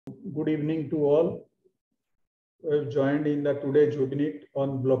Good evening to all who have joined in the today's webinar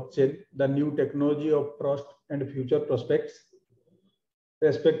on blockchain, the new technology of trust and future prospects.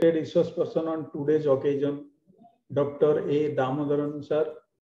 Respected resource person on today's occasion, Dr. A. Damodaran sir,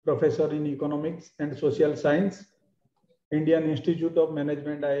 Professor in Economics and Social Science, Indian Institute of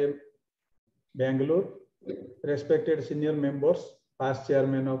Management, IIM, Bangalore. Respected senior members, past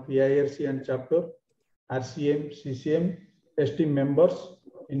chairman of EIRC and chapter, RCM, CCM, esteemed members,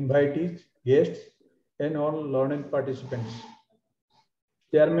 invitees, guests, and all learned participants.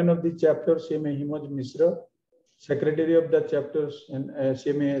 Chairman of the chapter, CMA Himaj Misra, Secretary of the chapters, and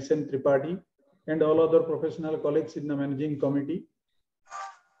CMA SN Tripathi, and all other professional colleagues in the managing committee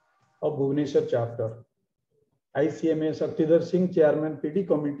of Bhubaneswar chapter. I, CMA Shaktidhar Singh, Chairman PD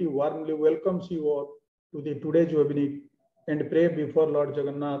Committee, warmly welcomes you all to the today's webinar and pray before Lord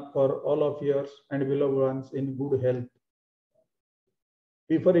Jagannath for all of yours and beloved ones in good health.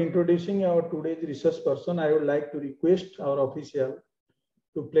 Before introducing our today's resource person, I would like to request our official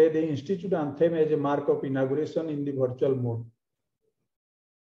to play the Institute anthem as a mark of inauguration in the virtual mode.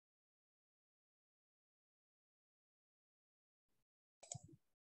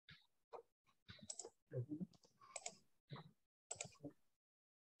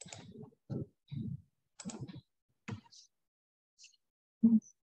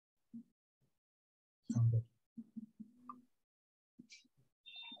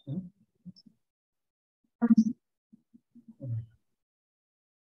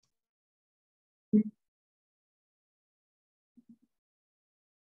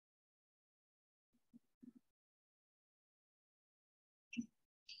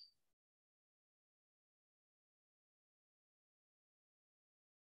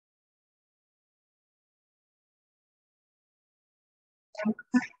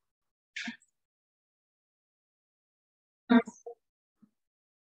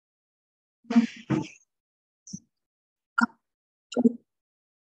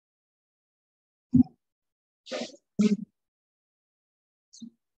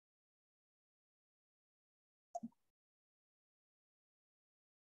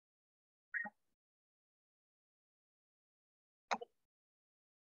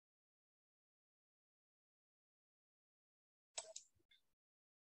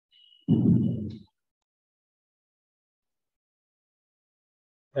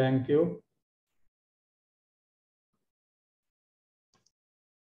 Thank you.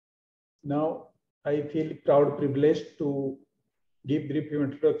 Now, I feel proud, privileged to give brief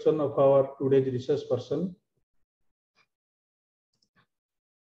introduction of our today's resource person.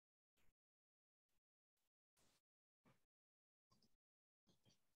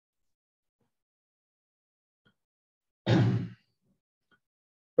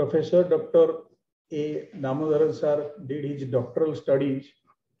 Professor Dr. A. Damodaran sir did his doctoral studies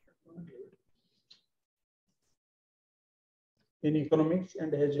in economics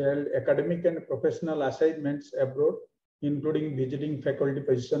and has held academic and professional assignments abroad, including visiting faculty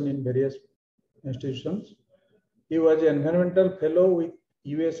position in various institutions. He was an environmental fellow with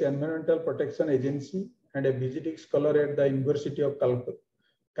US Environmental Protection Agency and a visiting scholar at the University of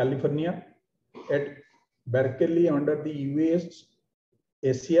California at Berkeley under the US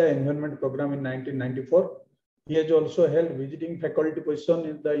Asia Environment Program in 1994. He has also held visiting faculty position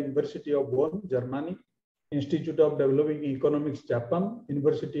in the University of Bonn, Germany, Institute of Developing Economics, Japan,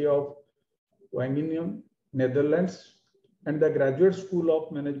 University of Wageningen, Netherlands, and the Graduate School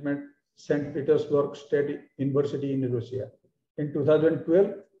of Management, St. Petersburg State University in Russia. In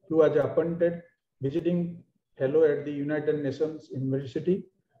 2012, he was appointed visiting fellow at the United Nations University,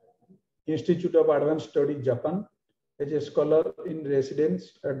 Institute of Advanced Studies, Japan, as a scholar in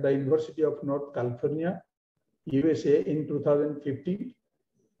residence at the University of North California, USA in 2015.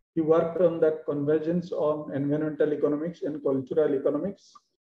 He worked on the convergence on environmental economics and cultural economics.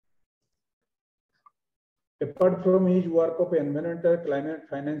 Apart from his work of environmental climate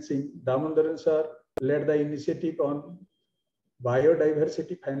financing, Damodaran sir led the initiative on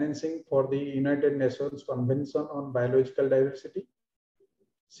biodiversity financing for the United Nations Convention on Biological Diversity.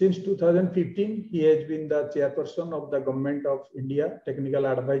 Since 2015, he has been the chairperson of the Government of India Technical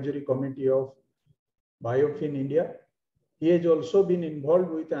Advisory Committee of Biofin India. He has also been involved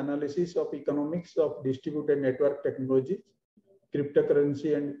with analysis of economics of distributed network technologies,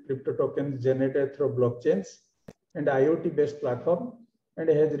 cryptocurrency and crypto tokens generated through blockchains and IoT-based platform, and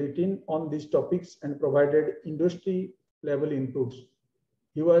has written on these topics and provided industry-level inputs.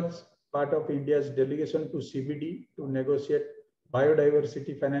 He was part of India's delegation to CBD to negotiate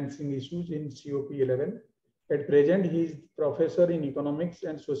biodiversity financing issues in COP11. At present, he is professor in economics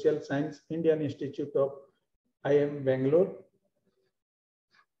and social science, Indian Institute of IIM Bangalore.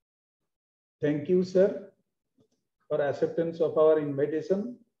 Thank you, sir, for acceptance of our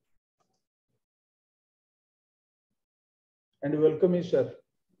invitation. And welcome you, sir.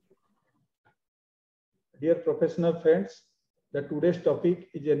 Dear professional friends, the today's topic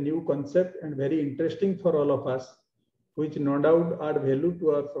is a new concept and very interesting for all of us, which no doubt add value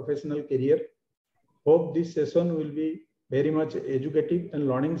to our professional career. Hope this session will be very much educative and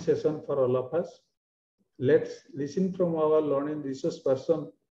learning session for all of us. Let's listen from our learning resource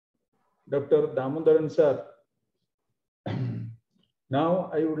person, Dr. Damodaran sir. Now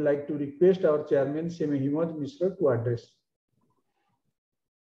I would like to request our chairman, CMA Himaj Mishra, to address.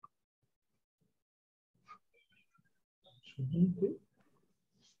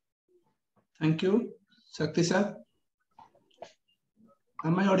 Thank you, Shakti sir.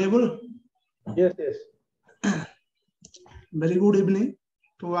 Am I audible? Yes, yes. Very good evening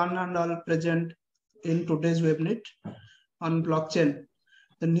to one and all present in today's webinar on blockchain,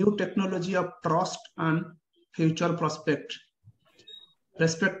 the new technology of trust and future prospect.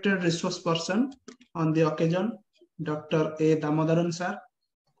 Respected resource person on the occasion, Dr. A. Damodaran sir,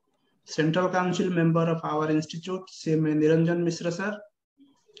 Central Council member of our institute, CMA Niranjan Mishra sir,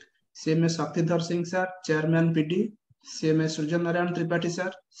 CMA Shaktidhar Singh sir, Chairman PD, CMA Surjan Narayan Tripathi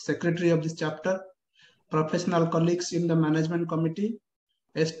sir, Secretary of this chapter, professional colleagues in the management committee,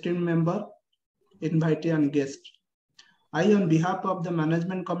 esteemed member, invitee and guest. I, on behalf of the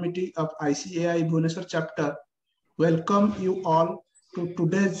management committee of ICAI Bhubaneswar chapter, welcome you all to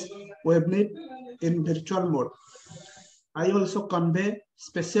today's webinar in virtual mode. I also convey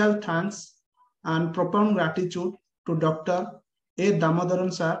special thanks and profound gratitude to Dr. A.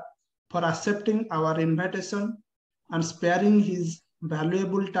 Damodaran sir for accepting our invitation and sparing his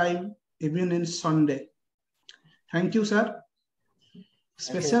valuable time even in Sunday. Thank you, sir.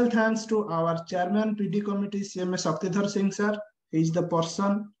 Special thanks to our chairman PD committee, CMA Shaktidhar Singh sir. He is the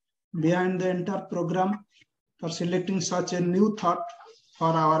person behind the entire program for selecting such a new thought for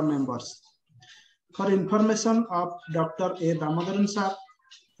our members. For information of Dr. A. Damodaran sir,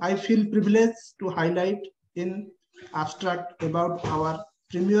 I feel privileged to highlight in abstract about our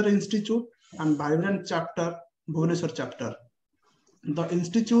premier institute and vibrant chapter, Bhubaneswar chapter. The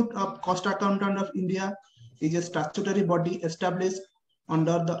Institute of Cost Accountant of India is a statutory body established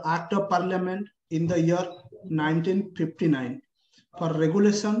under the Act of Parliament in the year 1959 for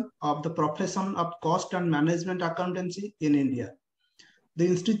regulation of the profession of cost and management accountancy in India. The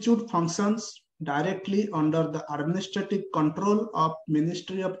institute functions directly under the administrative control of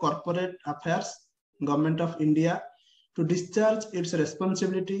Ministry of Corporate Affairs, Government of India, to discharge its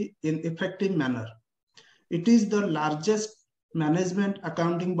responsibility in effective manner. It is the largest management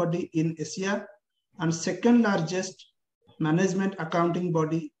accounting body in Asia and second largest management accounting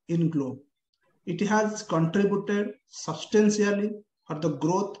body in globe. It has contributed substantially for the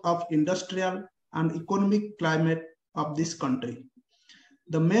growth of industrial and economic climate of this country.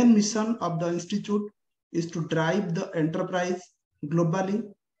 The main mission of the institute is to drive the enterprise globally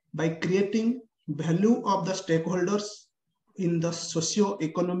by creating value of the stakeholders in the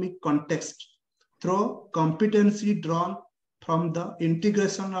socio-economic context through competency drawn from the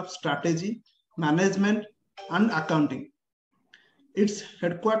integration of strategy, management, and accounting. Its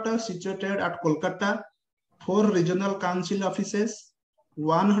headquarters situated at Kolkata, 4 regional council offices,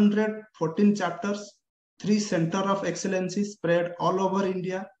 114 chapters, 3 centers of excellence spread all over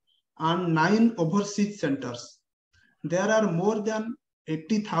India, and 9 overseas centers. There are more than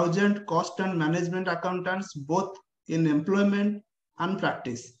 80,000 cost and management accountants both in employment and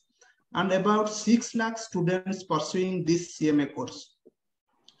practice, and about 6 lakh students pursuing this CMA course.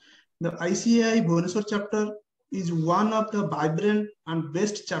 The ICAI Bhubaneswar chapter is one of the vibrant and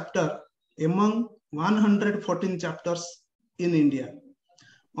best chapter among 114 chapters in India.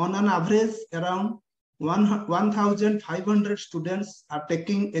 On an average, around 1,500 students are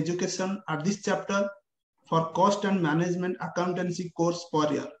taking education at this chapter for cost and management accountancy course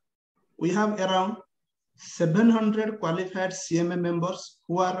per year. We have around 700 qualified CMA members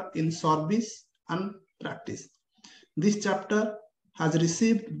who are in service and practice. This chapter has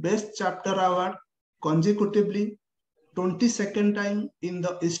received Best Chapter Award consecutively 22nd time in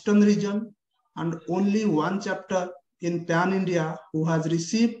the Eastern region and only one chapter in Pan India who has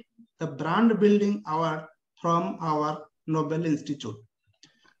received the Brand Building Award from our Nobel Institute.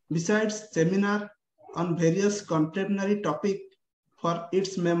 Besides seminar on various contemporary topics for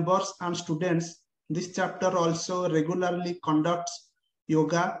its members and students, this chapter also regularly conducts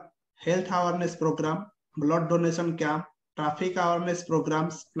yoga, health awareness program, blood donation camp, traffic awareness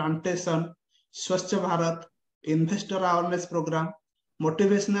programs, plantation, Swachh Bharat, investor awareness program,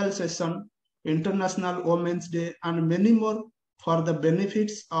 motivational session, International Women's Day, and many more for the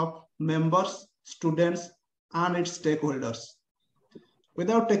benefits of members, students, and its stakeholders.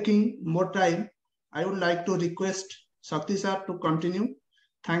 Without taking more time, I would like to request Shakti sir to continue.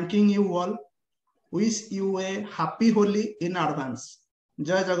 Thanking you all. Wish you a happy Holi in advance.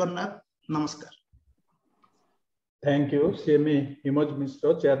 Jai Jagannath. Namaskar. Thank you, CME Himoj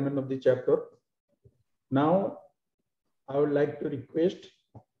Mishra, Chairman of the chapter. Now, I would like to request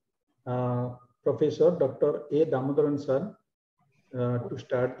Professor Dr. A. Damodaran sir to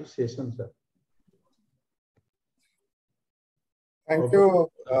start the session, sir. Thank you.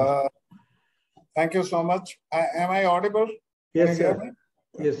 Thank you so much. Am I audible? Yes, sir.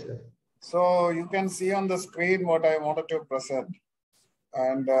 Yes, sir. So you can see on the screen what I wanted to present.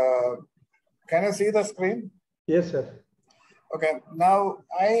 And can you see the screen? Yes, sir. Okay. Now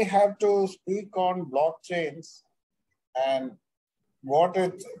I have to speak on blockchains and what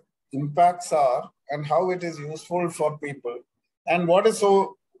its impacts are and how it is useful for people. And what are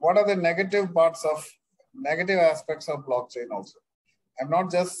the negative aspects of blockchain also. I'm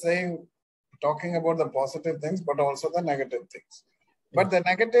not just talking about the positive things, but also the negative things. But the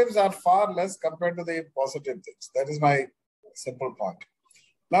negatives are far less compared to the positive things. That is my simple point.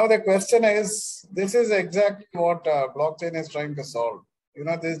 Now the question is, this is exactly what blockchain is trying to solve. You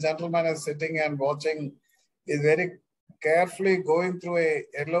know, this gentleman is sitting and watching, is very carefully going through a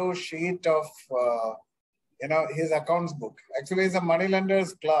yellow sheet of, his accounts book. Actually, he's a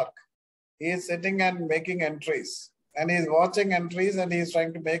moneylender's clerk. He is sitting and making entries. And he's watching entries and he's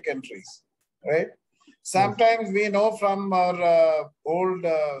trying to make entries, right? Sometimes we know from our old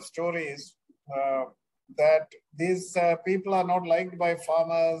stories that these people are not liked by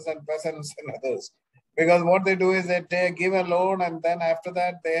farmers and peasants and others. Because what they do is they give a loan and then after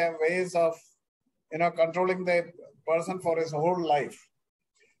that they have ways of, controlling the person for his whole life.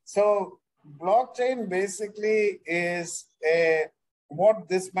 So blockchain basically is what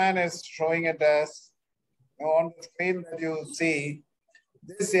this man is showing it as. On the screen that you see,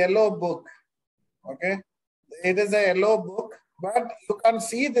 this yellow book, okay? It is a yellow book, but you can't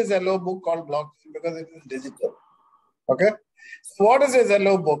see this yellow book called blockchain because it is digital, okay? So what is this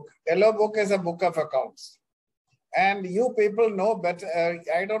yellow book? Yellow book is a book of accounts. And you people know better.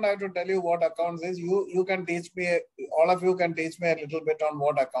 I don't have to tell you what accounts is. You can teach me, all of you can teach me a little bit on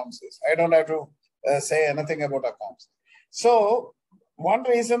what accounts is. I don't have to say anything about accounts. So, one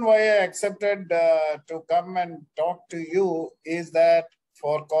reason why I accepted to come and talk to you is that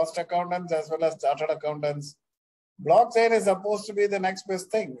for cost accountants as well as chartered accountants, blockchain is supposed to be the next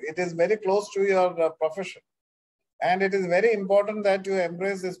best thing. It is very close to your profession. And it is very important that you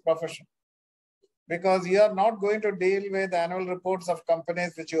embrace this profession because you are not going to deal with annual reports of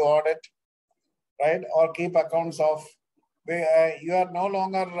companies which you audit, right? Or keep accounts of. You are no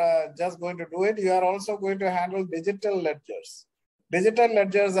longer just going to do it. You are also going to handle digital ledgers. Digital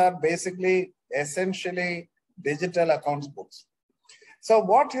ledgers are basically, essentially digital accounts books. So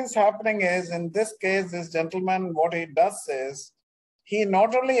what is happening is, in this case, this gentleman, what he does is, he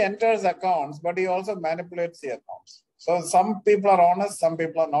not only enters accounts, but he also manipulates the accounts. So some people are honest, some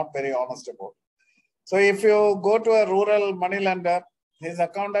people are not very honest about it. So if you go to a rural moneylender, his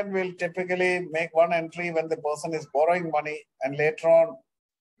accountant will typically make one entry when the person is borrowing money, and later on,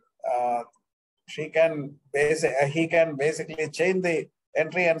 he can basically change the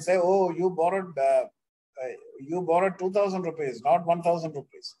entry and say, oh, you borrowed 2,000 rupees, not 1,000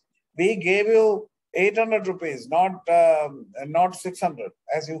 rupees. We gave you 800 rupees, not 600,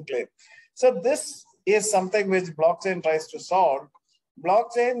 as you claim. So this is something which blockchain tries to solve.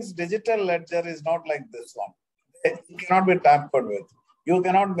 Blockchain's digital ledger is not like this one. It cannot be tampered with. You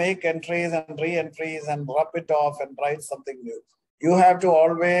cannot make entries and re-entries and rub it off and write something new. You have to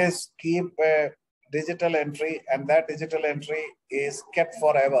always keep a digital entry, and that digital entry is kept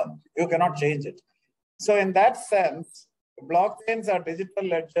forever. You cannot change it. So in that sense, blockchains are digital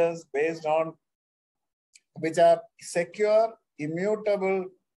ledgers based on which are secure, immutable.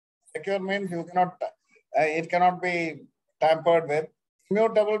 Secure means you cannot, it cannot be tampered with.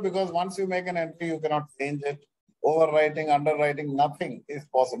 Immutable because once you make an entry, you cannot change it. Overwriting, underwriting, nothing is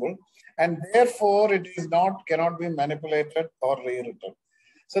possible. And therefore, it is cannot be manipulated or rewritten.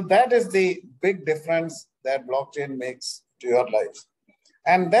 So that is the big difference that blockchain makes to your life.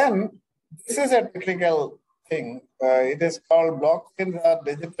 And then this is a technical thing. It is called blockchains are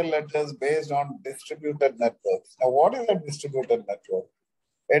digital ledgers based on distributed networks. Now, what is a distributed network?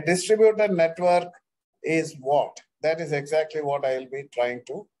 A distributed network is what? That is exactly what I will be trying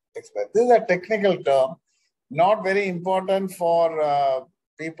to explain. This is a technical term, not very important for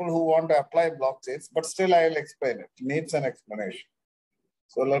people who want to apply blockchains, but still I will explain it. It needs an explanation.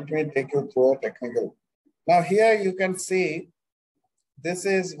 So let me take you through a technical. Now here you can see this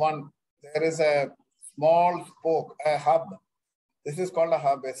is one, there is a small spoke, a hub. This is called a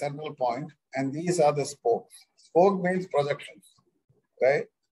hub, a central point, and these are the spokes. Spoke means projections, right?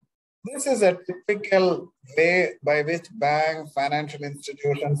 This is a typical way by which banks, financial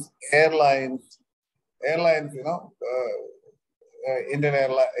institutions, airlines, you know, Indian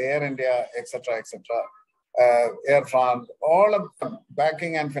Airlines, Air India, etc., Air France, all of the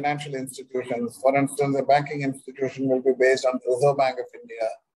banking and financial institutions. For instance, a banking institution will be based on Reserve Bank of India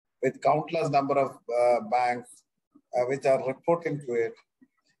with countless number of banks which are reporting to it.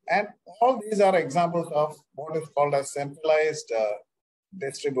 And all these are examples of what is called a centralized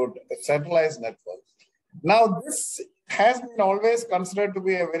centralized network. Now, this has been always considered to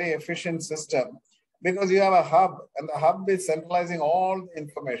be a very efficient system because you have a hub, and the hub is centralizing all the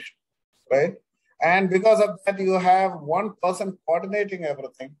information, right? And because of that, you have one person coordinating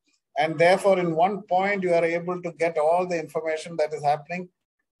everything. And therefore, in one point, you are able to get all the information that is happening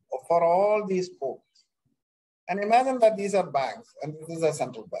for all these spokes. And imagine that these are banks, and this is a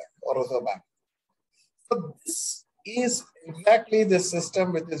central bank or Reserve Bank. So this is exactly the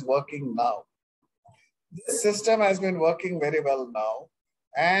system which is working now. This system has been working very well now.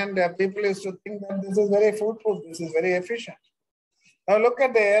 And people used to think that this is very foolproof, this is very efficient. Now look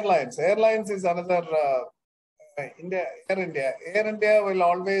at the airlines. Airlines is another, Air India. Air India will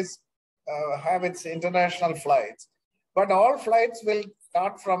always have its international flights, but all flights will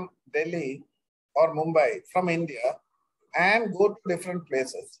start from Delhi or Mumbai, from India, and go to different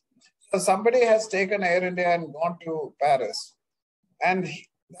places. So somebody has taken Air India and gone to Paris, and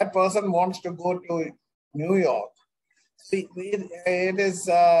that person wants to go to New York. See, it is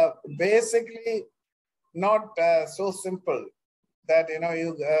basically not so simple that, you know,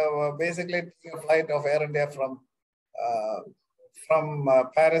 you basically take a flight of Air India from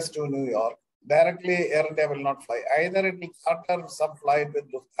Paris to New York. Directly, Air India will not fly. Either it will charter some flight with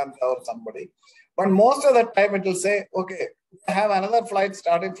Lufthansa or somebody, but most of the time it will say, okay, I have another flight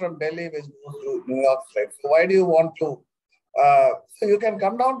starting from Delhi which goes to New York flight. So why do you want to? So you can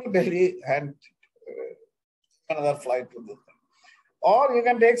come down to Delhi and another flight to this thing. Or you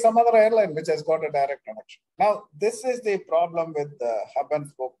can take some other airline which has got a direct connection. Now, this is the problem with the hub and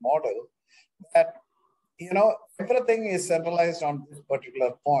spoke model, that, you know, everything is centralized on this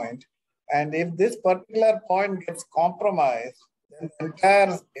particular point. And if this particular point gets compromised, then the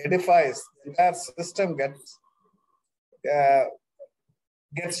entire edifice, the entire system gets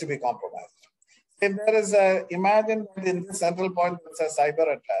to be compromised. If there is imagine that in this central point there's a cyber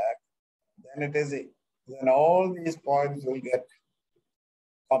attack, then all these points will get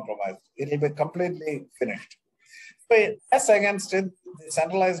compromised. It will be completely finished. So as against it, the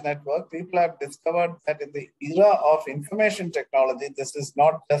centralized network, people have discovered that in the era of information technology, this is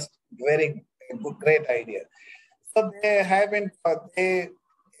not just great idea. So they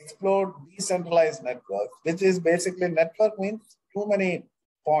explored decentralized networks, which is basically, network means too many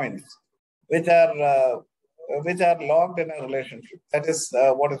points which are logged in a relationship. That is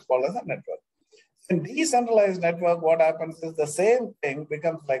what is called as a network. In decentralized network, what happens is the same thing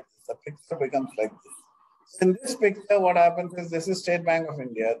becomes like this. The picture becomes like this. In this picture, what happens is this is State Bank of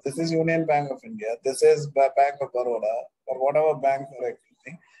India, this is Union Bank of India, this is Bank of Baroda, or whatever banks are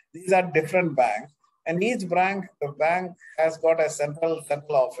existing. These are different banks, and each bank has got a central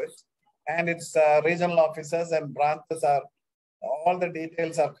office, and its regional offices and branches are, all the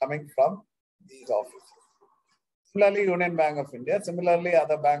details are coming from these offices. Similarly, Union Bank of India, similarly,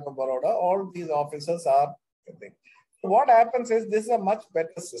 other Bank of Baroda, all these offices are. So what happens is this is a much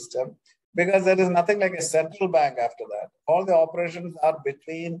better system because there is nothing like a central bank after that. All the operations are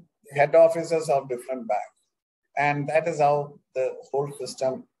between the head offices of different banks. And that is how the whole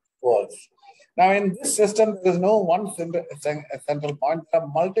system works. Now, in this system, there is no one central point. There are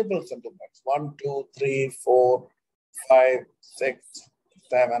multiple central points. 1, 2, 3, 4, 5, 6,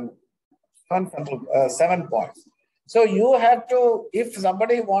 7, 7 points. So you have to, if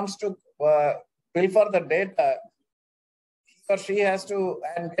somebody wants to pilfer the data, he or she has to,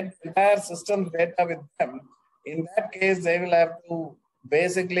 and get the entire system data with them. In that case, they will have to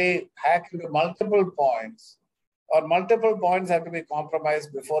basically hack into multiple points, or multiple points have to be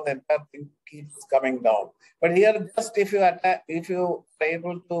compromised before the entire thing keeps coming down. But here, just if you are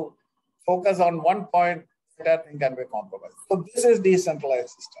able to focus on one point, the entire thing can be compromised. So this is decentralized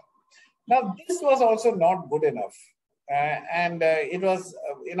system. Now, this was also not good enough. It was,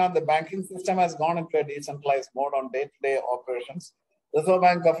 the banking system has gone into a decentralized mode on day-to-day operations. Reserve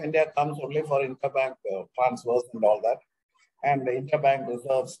Bank of India comes only for interbank transfers and all that, and the interbank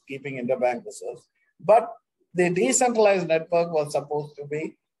reserves, keeping interbank reserves. But the decentralized network was supposed to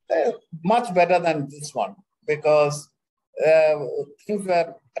be much better than this one, because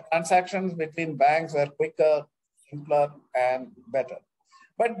transactions between banks were quicker, simpler, and better.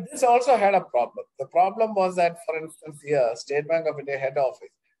 But this also had a problem. The problem was that, for instance, here, State Bank of India head office,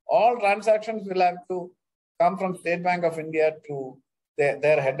 all transactions will have to come from State Bank of India to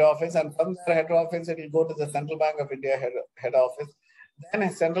their head office, and from their head office, it will go to the Central Bank of India head office. Then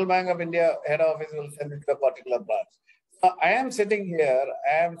Central Bank of India head office will send it to a particular branch. So I am sitting here,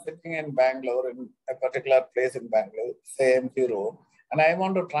 I am sitting in Bangalore, in a particular place in Bangalore, say MG Road, and I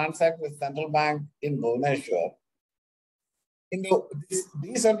want to transact with Central Bank in Bhubaneswar. In this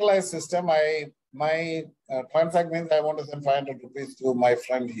decentralized system, my transact means I want to send 500 rupees to my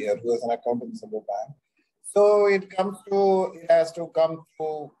friend here who has an account in Central Bank. So it has to come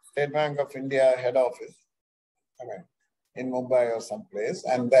to State Bank of India head office, in Mumbai or someplace,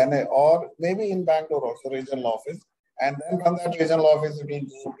 and then, or maybe in Bangalore also, regional office. And then from that regional office, it will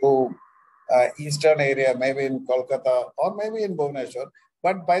go to eastern area, maybe in Kolkata or maybe in Bhubaneswar.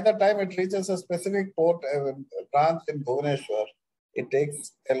 But by the time it reaches a specific port branch in Bhubaneswar, it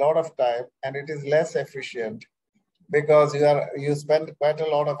takes a lot of time and it is less efficient because you spend quite a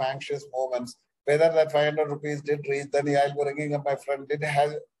lot of anxious moments. Whether that 500 rupees did reach, then I'll be ringing up my friend.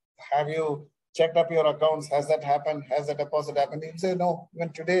 Have you checked up your accounts? Has that happened? Has the deposit happened? He'll say, no, even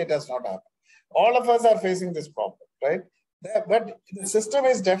today it does not happen. All of us are facing this problem, right? But the system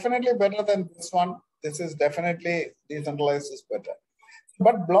is definitely better than this one. This is definitely decentralized is better.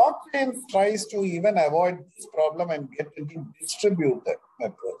 But blockchain tries to even avoid this problem and get into distributed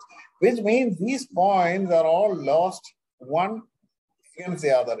networks, which means these points are all lost one against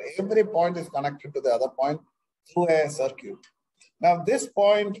the other. Every point is connected to the other point through a circuit. Now, this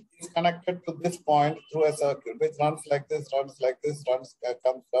point is connected to this point through a circuit, which runs like this, comes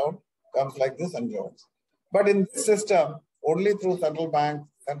down, comes like this, and joins. But in this system, only through central bank,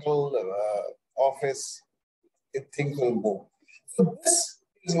 central office, things will move. So this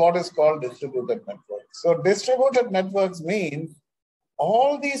is what is called distributed networks. So distributed networks means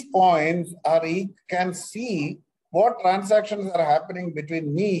all these points can see what transactions are happening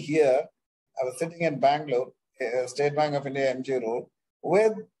between me here. I was sitting in Bangalore, State Bank of India, MG Road,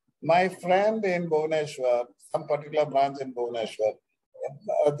 with my friend in Bhubaneswar, some particular branch in Bhubaneswar.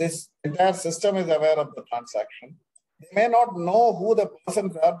 This entire system is aware of the transaction. They may not know who the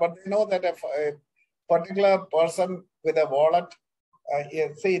persons are, but they know that a particular person with a wallet,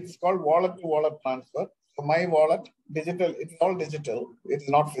 say it's called wallet-to-wallet transfer. So my wallet, digital, it's all digital. It's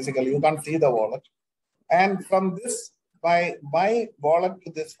not physical. You can't see the wallet. And from this, my wallet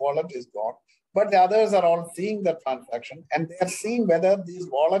to this wallet is gone. But the others are all seeing the transaction and they are seeing whether these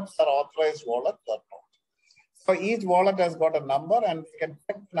wallets are authorized wallets or not. So each wallet has got a number and they can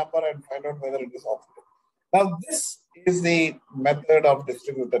check the number and find out whether it is authorized. Now, this is the method of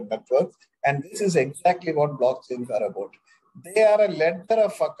distributed networks. And this is exactly what blockchains are about. They are a ledger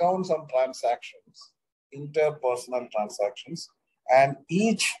of accounts on transactions, interpersonal transactions. And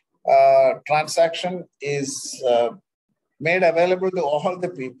each transaction is made available to all the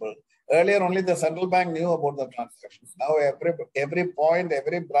people. Earlier, only the central bank knew about the transactions. Now, every point,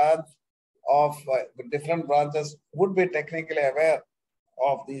 every branch of different branches would be technically aware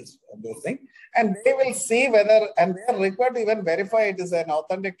of these things. And they will see whether, and they are required to even verify it is an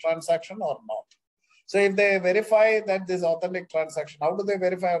authentic transaction or not. So if they verify that this authentic transaction, how do they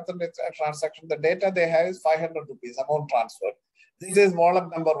verify authentic transaction? The data they have is 500 rupees amount transferred. This is wallet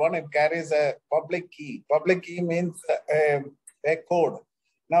number one. It carries a public key. Public key means a code.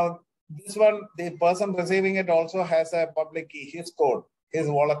 Now, this one, the person receiving it also has a public key, his code, his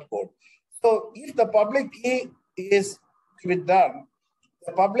wallet code. So if the public key is to be done,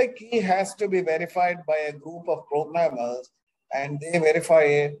 the public key has to be verified by a group of programmers and they verify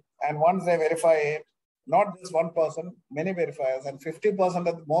it. And once they verify it, not just one person, many verifiers, and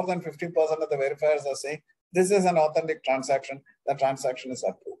 50%, more than 50% of the verifiers are saying, this is an authentic transaction, the transaction is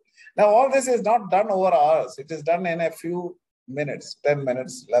approved. Now, all this is not done over hours. It is done in a few minutes, 10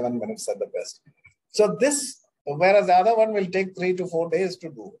 minutes, 11 minutes at the best. So this, whereas the other one will take 3 to 4 days to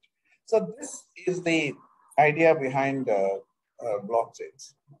do it. So this is the idea behind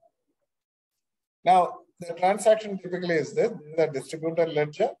blockchains. Now, the transaction typically is this is a distributed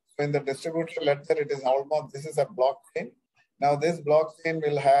ledger. So in the distributed ledger, it is almost, this is a blockchain. Now this blockchain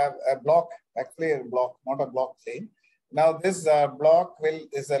will have a block, actually a block, not a blockchain. Now this block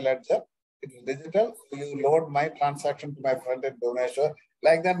is a ledger. It is digital. So you load my transaction to my friend in Bhubaneswar.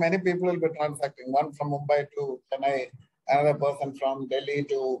 Like that, many people will be transacting. One from Mumbai to Chennai, another person from Delhi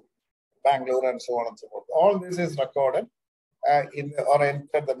to Bangalore, and so on and so forth. All this is recorded or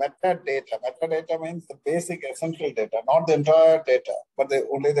entered the metadata. Metadata means the basic essential data, not the entire data, but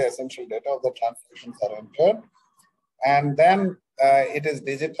only the essential data of the transactions are entered. and then it is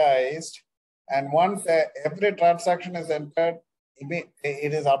digitized. And once every transaction is entered,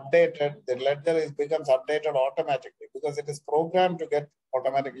 it is updated. The ledger becomes updated automatically because it is programmed to get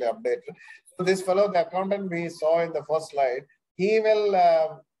automatically updated. So this fellow, the accountant we saw in the first slide, he will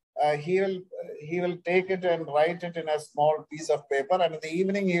take it and write it in a small piece of paper, and in the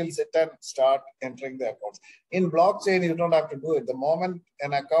evening he will sit and start entering the accounts. In blockchain, you don't have to do it. The moment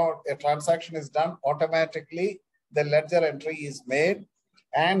a transaction is done, automatically the ledger entry is made,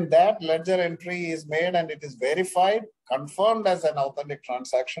 and that ledger entry is made and it is verified, confirmed as an authentic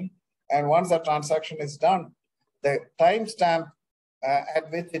transaction. And once the transaction is done, the timestamp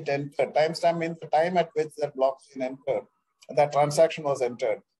at which it entered, timestamp means the time at which the blockchain entered, that transaction was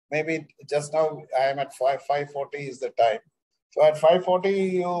entered. Maybe just now I am at 5:40 is the time. So at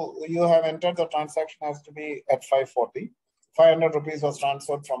 5:40, you have entered the transaction has to be at 5:40. 500 rupees was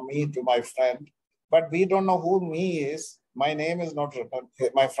transferred from me to my friend, but we don't know who me is. My name is not written.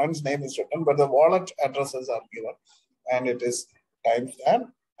 My friend's name is written, but the wallet addresses are given, and it is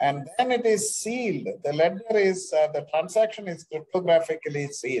timestamped, and then it is sealed. The ledger is the transaction is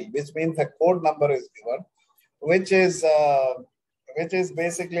cryptographically sealed, which means the code number is given, which is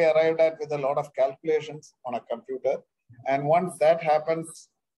basically arrived at with a lot of calculations on a computer. And once that happens,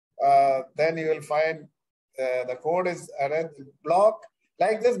 then you will find the code is added. Block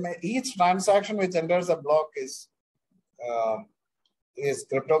like this. Each transaction which enters a block is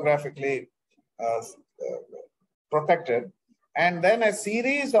cryptographically protected, and then a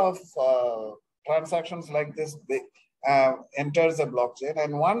series of transactions like this enters the blockchain.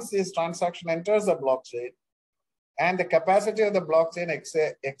 And once this transaction enters the blockchain, and the capacity of the blockchain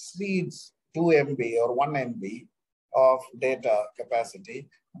exceeds 2 MB or 1 MB of data capacity,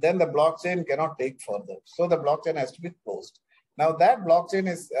 then the blockchain cannot take further. So the blockchain has to be closed. Now that blockchain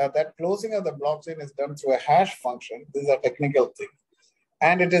is, that closing of the blockchain is done through a hash function. This is a technical thing.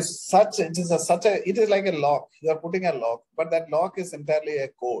 And it is like a lock. You are putting a lock, but that lock is entirely a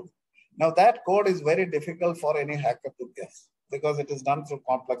code. Now that code is very difficult for any hacker to guess because it is done through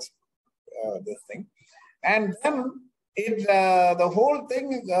complex this thing. And then the whole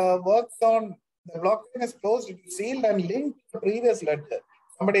thing works on, the blockchain is closed, it is sealed and linked to the previous ledger.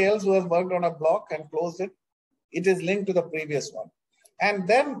 Somebody else who has worked on a block and closed it, it is linked to the previous one. And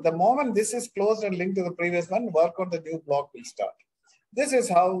then the moment this is closed and linked to the previous one, work on the new block will start. This is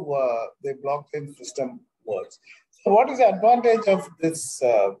how the blockchain system works. So what is the advantage of this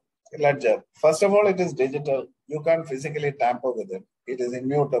ledger? First of all, it is digital. You can't physically tamper with it. It is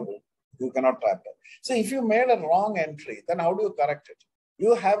immutable. You cannot tamper. So if you made a wrong entry, then how do you correct it?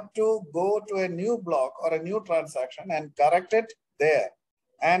 You have to go to a new block or a new transaction and correct it there.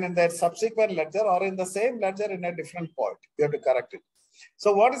 And in that subsequent ledger or in the same ledger in a different point, you have to correct it.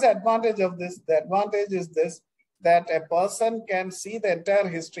 So what is the advantage of this? The advantage is this, that a person can see the entire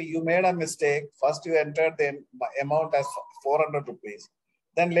history. You made a mistake. First you entered the amount as 400 rupees.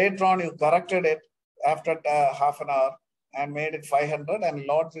 Then later on you corrected it after half an hour and made it 500 and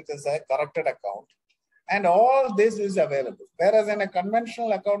lodged it as a corrected account. And all this is available. Whereas in a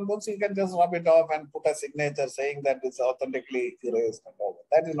conventional account books, you can just rub it off and put a signature saying that it's authentically erased and all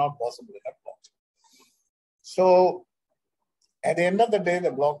that. That is not possible in a blockchain. So at the end of the day, the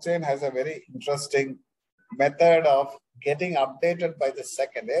blockchain has a very interesting method of getting updated by the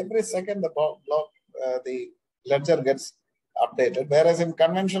second. Every second, the ledger gets updated. Whereas in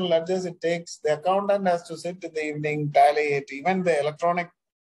conventional ledgers, it takes, the accountant has to sit in the evening, tally it. Even the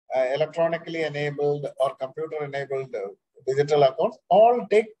electronically enabled or computer enabled digital accounts all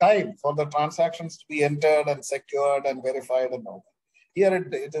take time for the transactions to be entered and secured and verified and all. Here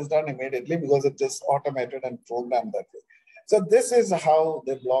it is done immediately because it is automated and programmed that way. So this is how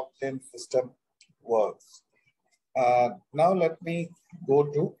the blockchain system works. Now let me go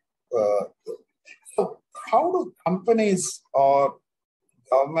to, so how do companies or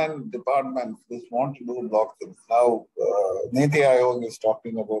government departments which want to do blockchains? Now, Niti Aayog is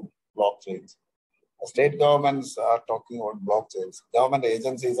talking about blockchains. State governments are talking about blockchains. Government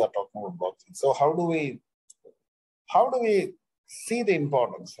agencies are talking about blockchains. So how do we see the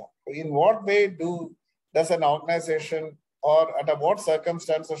importance? In what way does an organization, or under what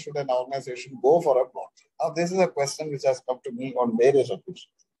circumstances should an organization go for a blockchain? Now, this is a question which has come to me on various occasions.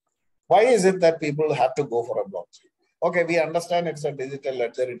 Why is it that people have to go for a blockchain? Okay, we understand it's a digital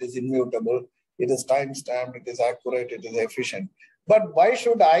ledger, it is immutable, it is time-stamped, it is accurate, it is efficient. But why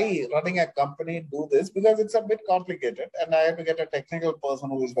should I, running a company, do this? Because it's a bit complicated and I have to get a technical person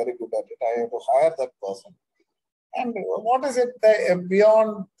who is very good at it. I have to hire that person. And what is it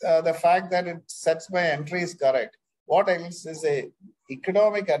beyond the fact that it sets my entries correct? What else is a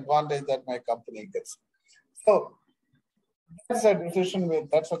economic advantage that my company gets? So That's a decision,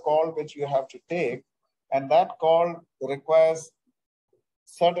 that's a call which you have to take. And that call requires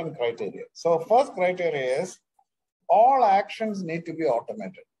certain criteria. So first criteria is all actions need to be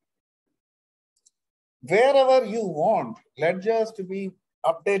automated. Wherever you want ledgers to be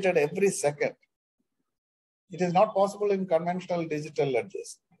updated every second, it is not possible in conventional digital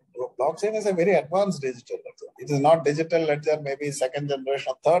ledgers. Blockchain is a very advanced digital ledger. It is not digital ledger, maybe second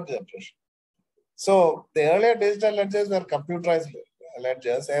generation or third generation. So the earlier digital ledgers were computerized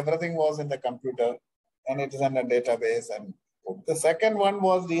ledgers. Everything was in the computer and it is in a database. And the second one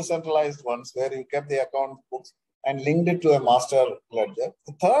was decentralized ones where you kept the account books and linked it to a master ledger.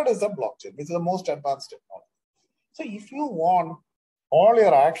 The third is the blockchain, which is the most advanced technology. So if you want all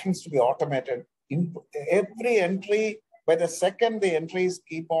your actions to be automated, in every entry, by the second the entries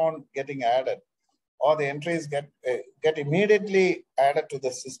keep on getting added, or the entries get immediately added to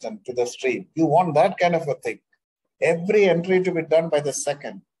the system, to the stream. You want that kind of a thing. Every entry to be done by the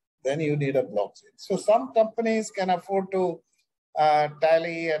second, then you need a blockchain. So some companies can afford to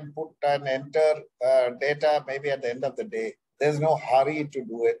tally and put and enter data maybe at the end of the day. There's no hurry to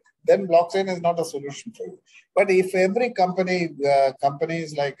do it. Then blockchain is not a solution for you. But if every company,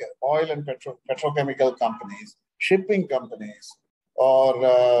 companies like oil and petrochemical companies, shipping companies,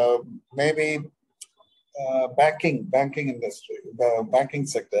 or maybe banking industry, the banking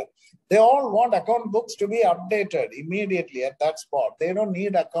sector, they all want account books to be updated immediately at that spot. They don't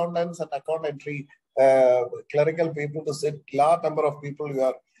need accountants and account entry clerical people to sit. Large number of people you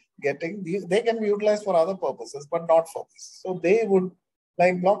are getting, they can be utilized for other purposes, but not for this. So they would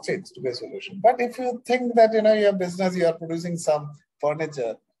like blockchains to be a solution. But if you think that your business, you are producing some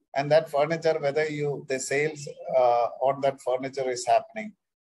furniture, and that furniture, whether the sales on that furniture is happening,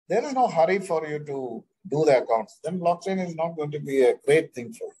 there is no hurry for you to do the accounts. Then blockchain is not going to be a great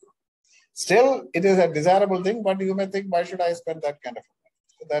thing for you. Still, it is a desirable thing, but you may think, why should I spend that kind of money?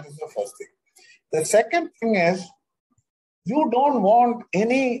 So that is the first thing. The second thing is, you don't want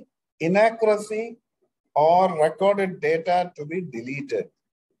any inaccuracy or recorded data to be deleted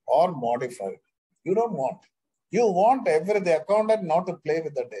or modified. You don't want. You want the accountant not to play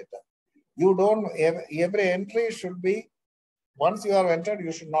with the data. You don't, every entry should be, once you have entered,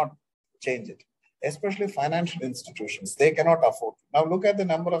 you should not change it. Especially financial institutions, they cannot afford. Now look at the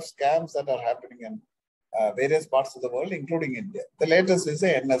number of scams that are happening in various parts of the world, including India. The latest is the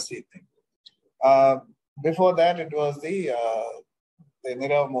NSE thing. Before that, it was the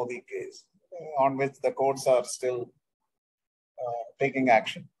Nirav Modi case, on which the courts are still taking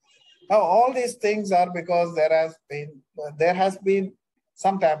action. Now, all these things are because there has been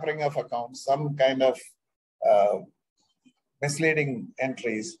some tampering of accounts, some kind of misleading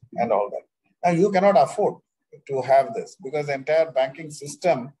entries and all that. Now, you cannot afford to have this because the entire banking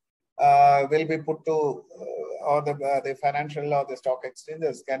system will be put to, or the financial or the stock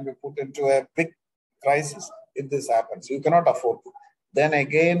exchanges can be put into a big crisis if this happens. You cannot afford to. Then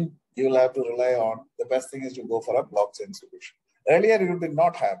again, you will have to rely on, the best thing is to go for a blockchain solution. Earlier, you did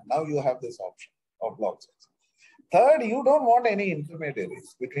not have. Now you have this option of blockchains. Third, you don't want any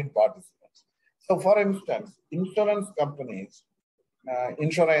intermediaries between participants. So for instance, insurance companies,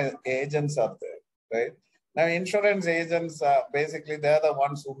 insurance agents are there, right? Now, insurance agents, basically, they're the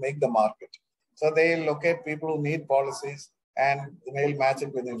ones who make the market. So they locate people who need policies and they'll match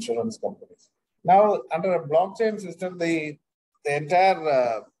it with insurance companies. Now, under a blockchain system, the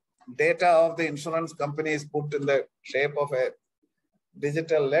entire data of the insurance company is put in the shape of a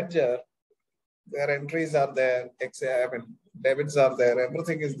digital ledger, where entries are there, debits are there,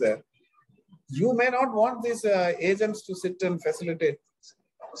 everything is there. You may not want these agents to sit and facilitate.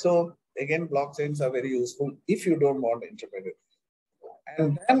 So again, blockchains are very useful if you don't want intermediaries.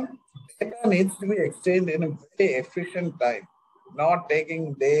 And then data needs to be exchanged in a very efficient time, not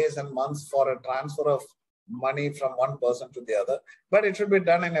taking days and months for a transfer of money from one person to the other, but it should be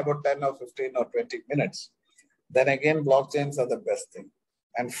done in about 10 or 15 or 20 minutes. Then again, blockchains are the best thing.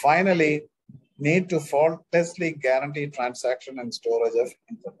 And finally, need to faultlessly guarantee transaction and storage of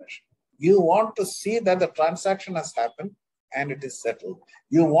information. You want to see that the transaction has happened and it is settled.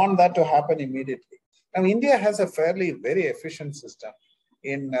 You want that to happen immediately. Now, India has a very efficient system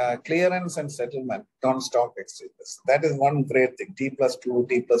in clearance and settlement on stock exchanges. That is one great thing. T+2,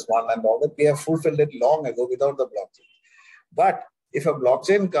 T+1 and all that. We have fulfilled it long ago without the blockchain. But if a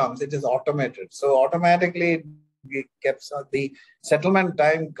blockchain comes, it is automated. So automatically, the settlement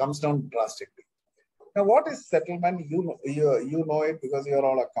time comes down drastically. Now, what is settlement? You know it because you're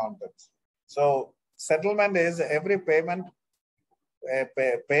all accountants. So settlement is every payment,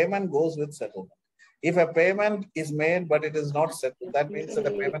 payment goes with settlement. If a payment is made, but it is not settled, that means that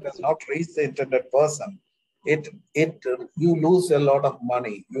the payment has not reached the intended person. you lose a lot of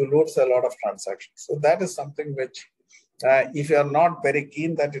money, you lose a lot of transactions. So that is something which, if you are not very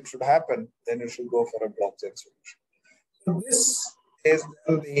keen that it should happen, then you should go for a blockchain solution. So this is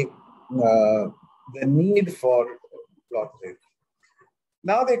the need for blockchain.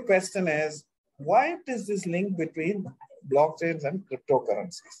 Now the question is, why is this link between blockchains and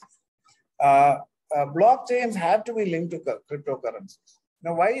cryptocurrencies? Blockchains have to be linked to cryptocurrencies.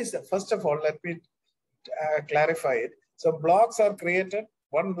 Now, why is that? First of all, let me clarify it. So blocks are created.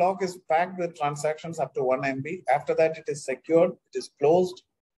 One block is packed with transactions up to 1 MB. After that, it is secured, it is closed,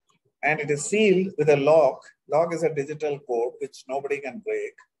 and it is sealed with a lock. Lock is a digital code which nobody can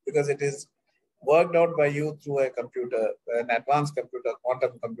break because it is worked out by you through a computer, an advanced computer,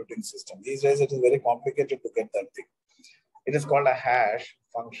 quantum computing system. These days, it is very complicated to get that thing. It is called a hash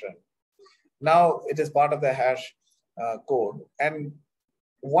function. Now, it is part of the hash code. And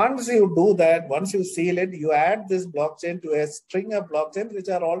once you do that, once you seal it, you add this blockchain to a string of blockchains which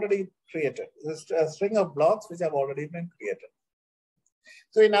are already created. A string of blocks which have already been created.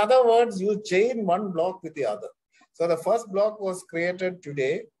 So in other words, you chain one block with the other. So the first block was created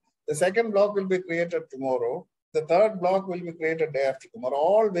today. The second block will be created tomorrow. The third block will be created day after tomorrow.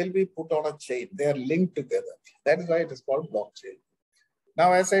 All will be put on a chain. They are linked together. That is why it is called blockchain.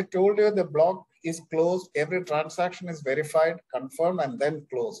 Now, as I told you, the block is closed. Every transaction is verified, confirmed, and then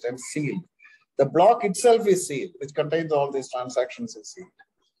closed and sealed. The block itself is sealed, which contains all these transactions is sealed.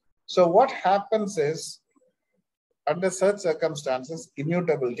 So what happens is, under such circumstances,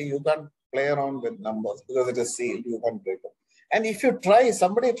 immutability, you can't play around with numbers because it is sealed, you can't break it. And if you try,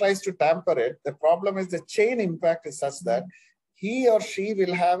 somebody tries to tamper it, the problem is the chain impact is such that he or she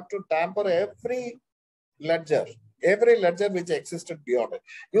will have to tamper every ledger which existed beyond it.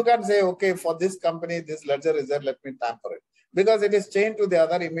 You can say, okay, for this company, this ledger is there, let me tamper it. Because it is chained to the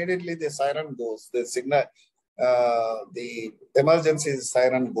other, immediately the siren goes, the signal, the emergency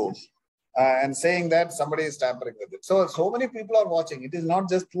siren goes. And saying that somebody is tampering with it. So many people are watching. It is not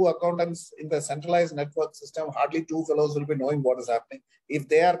just two accountants in the centralized network system. Hardly two fellows will be knowing what is happening. If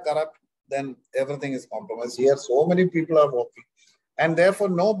they are corrupt, then everything is compromised. Here, so many people are working. And therefore,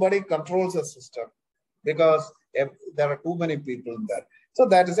 nobody controls the system because there are too many people in there. So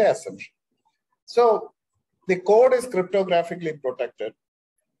that is the assumption. So the code is cryptographically protected.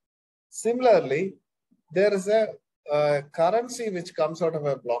 Similarly, there is a currency which comes out of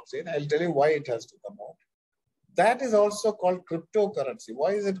a blockchain. I'll tell you why it has to come out. That is also called cryptocurrency.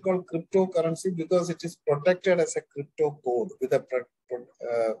 Why is it called cryptocurrency? Because it is protected as a crypto code with a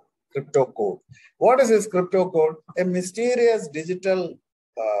crypto code. What is this crypto code? A mysterious digital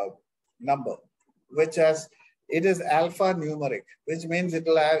number, which it is alphanumeric, which means it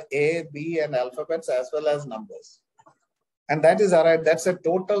will have A, B, and alphabets as well as numbers. And that is all right. That's a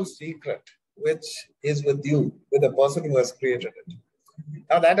total secret, which is with you, with the person who has created it.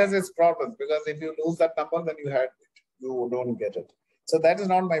 Now that has its problems because if you lose that number, then you had it. You don't get it. So that is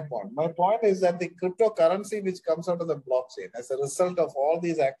not my point. My point is that the cryptocurrency which comes out of the blockchain as a result of all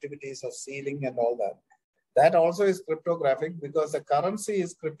these activities of sealing and all that, that also is cryptographic because the currency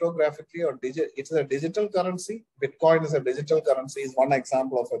is cryptographically or it's a digital currency. Bitcoin is a digital currency, is one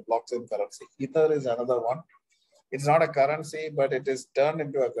example of a blockchain currency. Ether is another one. It's not a currency, but it is turned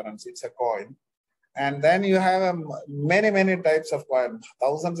into a currency. It's a coin. And then you have many types of coins,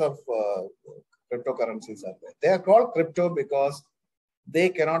 thousands of cryptocurrencies are there. They are called crypto because they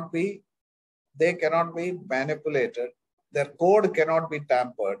cannot be manipulated. Their code cannot be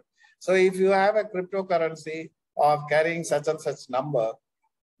tampered. So if you have a cryptocurrency of carrying such and such number,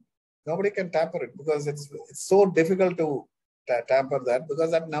 nobody can tamper it because it's so difficult to tamper that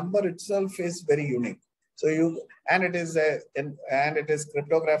because that number itself is very unique. So it is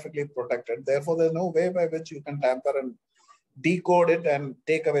cryptographically protected. Therefore, there's no way by which you can tamper and decode it and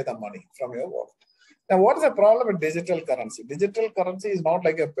take away the money from your wallet. Now, what is the problem with digital currency? Digital currency is not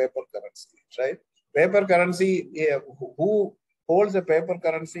like a paper currency, right? Paper currency, who holds a paper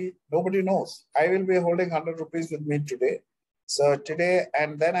currency? Nobody knows. I will be holding 100 rupees with me today. So today,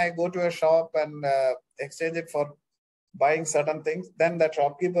 and then I go to a shop and exchange it for buying certain things, then the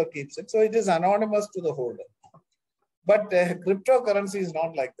shopkeeper keeps it. So it is anonymous to the holder. But cryptocurrency is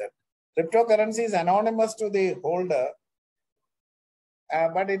not like that. Cryptocurrency is anonymous to the holder,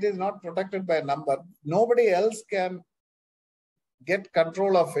 but it is not protected by a number. Nobody else can get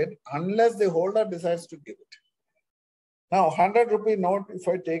control of it unless the holder decides to give it. Now, 100 rupee note, if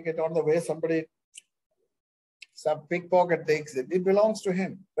I take it on the way, some pickpocket takes it, it belongs to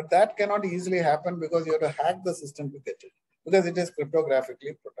him. But that cannot easily happen because you have to hack the system to get it, because it is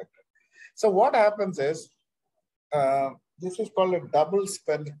cryptographically protected. So what happens is, this is called a double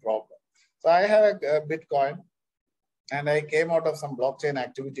spend problem. So I have a Bitcoin, and I came out of some blockchain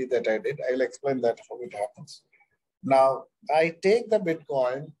activity that I did. I'll explain that how it happens. Now, I take the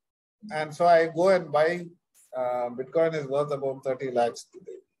Bitcoin, and so I go and buy, Bitcoin is worth about 30 lakhs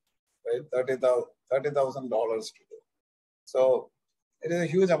today, right? $30,000 today. So it is a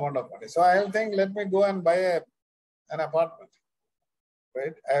huge amount of money. So I'll think, let me go and buy an apartment,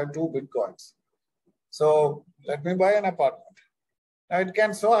 right? I have 2 Bitcoins. So let me buy an apartment. Now it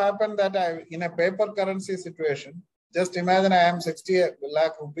can so happen that in a paper currency situation, just imagine I am 60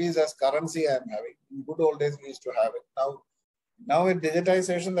 lakh rupees as currency I am having. In good old days, we used to have it. Now with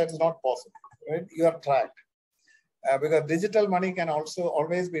digitization, that is not possible, right? You are tracked. Because digital money can also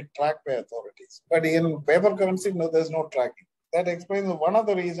always be tracked by authorities. But in paper currency, no, there's no tracking. That explains one of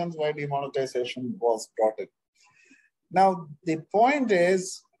the reasons why demonetization was brought in. Now, the point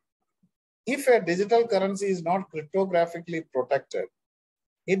is, if a digital currency is not cryptographically protected,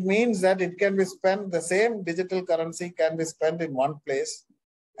 it means that it can be spent, the same digital currency can be spent in one place.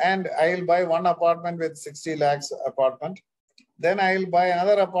 And I'll buy one apartment with 60 lakhs apartment. Then I'll buy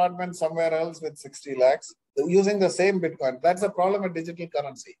another apartment somewhere else with 60 lakhs using the same Bitcoin. That's the problem with digital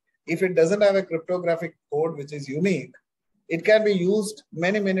currency. If it doesn't have a cryptographic code, which is unique, it can be used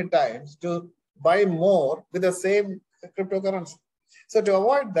many, many times to buy more with the same cryptocurrency. So to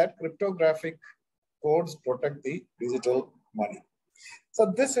avoid that, cryptographic codes protect the digital money.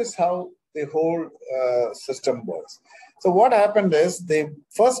 So this is how the whole system works. So what happened is the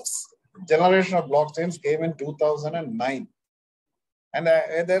first generation of blockchains came in 2009. And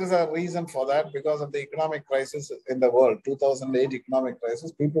there is a reason for that because of the economic crisis in the world, 2008 economic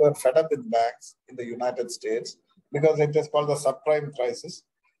crisis. People were fed up with banks in the United States because it is called the subprime crisis.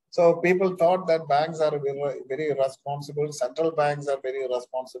 So people thought that banks are very irresponsible, central banks are very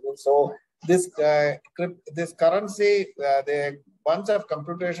irresponsible. So this currency, the bunch of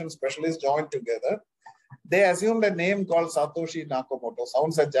computation specialists joined together. They assumed a name called Satoshi Nakamoto.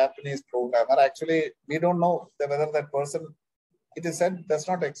 Sounds a Japanese programmer. Actually, we don't know whether that person, it is said, does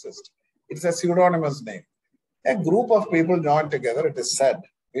not exist. It's a pseudonymous name. A group of people joined together, it is said.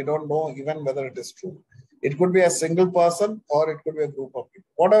 We don't know even whether it is true. It could be a single person or it could be a group of people.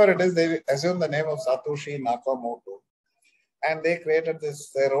 Whatever it is, they assume the name of Satoshi Nakamoto. And they created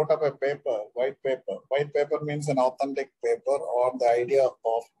this, they wrote up a paper, white paper. White paper means an authentic paper on the idea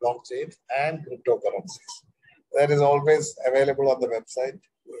of blockchains and cryptocurrencies. That is always available on the website.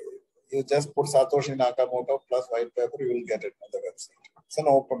 You just put Satoshi Nakamoto plus white paper, you will get it on the website. It's an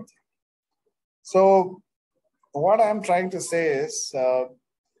open thing. So what I'm trying to say is,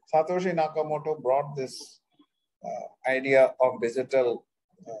 Satoshi Nakamoto brought this idea of digital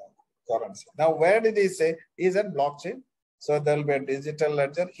currency. Now, where did he say? He said blockchain. So there will be a digital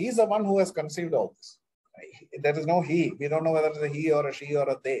ledger. He's the one who has conceived all this. There is no he. We don't know whether it's a he or a she or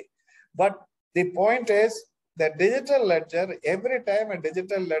a they. But the point is that digital ledger, every time a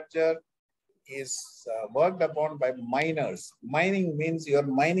digital ledger is worked upon by miners. Mining means you're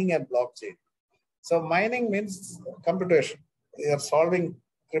mining a blockchain. So mining means computation. You're solving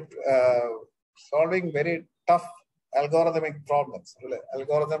very tough algorithmic problems,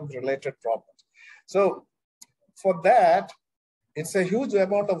 algorithm-related problems. So for that, it's a huge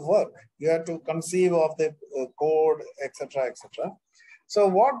amount of work. You have to conceive of the code, etc., etc. So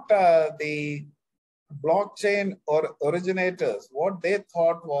what the blockchain or originators, what they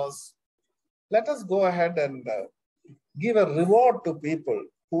thought was, let us go ahead and give a reward to people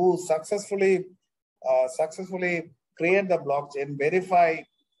who successfully create the blockchain,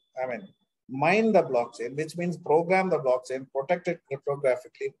 mine the blockchain, which means program the blockchain, protect it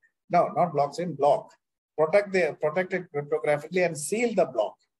cryptographically. No, not blockchain, block. Protect it cryptographically and seal the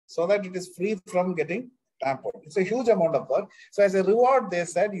block so that it is free from getting tampered. It's a huge amount of work. So as a reward, they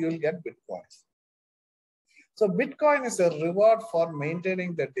said you will get Bitcoins. So Bitcoin is a reward for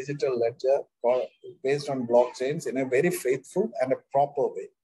maintaining the digital ledger based on blockchains in a very faithful and a proper way.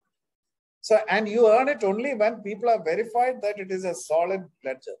 So, and you earn it only when people are verified that it is a solid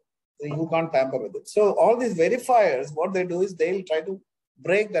ledger. You can't tamper with it. So all these verifiers, what they do is they'll try to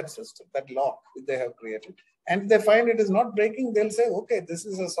break that system, that lock that they have created. And if they find it is not breaking, they'll say, okay, this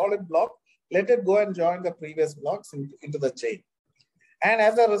is a solid block. Let it go and join the previous blocks into the chain. And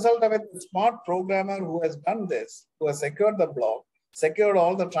as a result of it, the smart programmer who has done this, who has secured the block, secured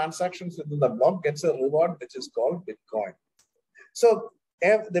all the transactions within the block, gets a reward which is called Bitcoin. So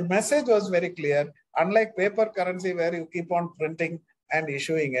the message was very clear. Unlike paper currency where you keep on printing and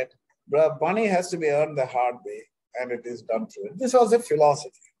issuing it, money has to be earned the hard way, and it is done through it. This was a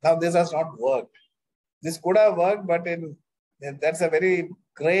philosophy. Now, this has not worked. This could have worked, but that's a very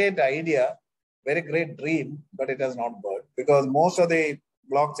great idea, very great dream, but it has not worked because most of the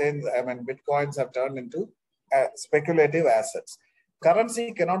blockchains, bitcoins have turned into speculative assets.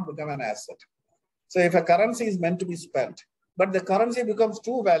 Currency cannot become an asset. So if a currency is meant to be spent, but the currency becomes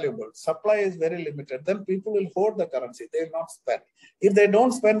too valuable, supply is very limited, then people will hoard the currency. They will not spend. If they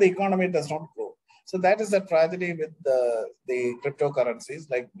don't spend, the economy does not grow. So that is the tragedy with the cryptocurrencies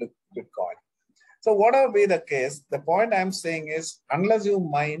like Bitcoin. So whatever be the case, the point I'm saying is, unless you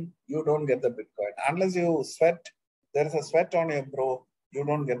mine, you don't get the Bitcoin. Unless you sweat, there is a sweat on your brow, you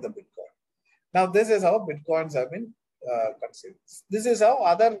don't get the Bitcoin. Now, this is how Bitcoins have been conceived. This is how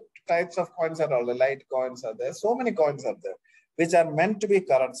other types of coins are all. The light coins are there. So many coins are there, which are meant to be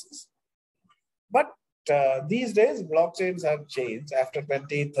currencies. But these days, blockchains have changed. After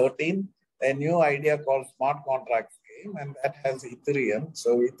 2013, a new idea called smart contracts came, and that has Ethereum.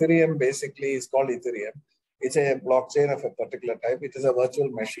 So Ethereum basically is called Ethereum. It's a blockchain of a particular type. It is a virtual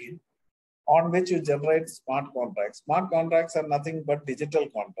machine on which you generate smart contracts. Smart contracts are nothing but digital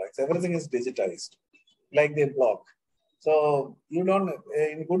contracts. Everything is digitized, like the block. So you don't,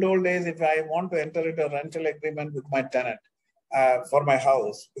 in good old days, if I want to enter into a rental agreement with my tenant for my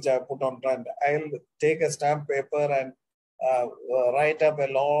house, which I put on rent, I'll take a stamp paper and write up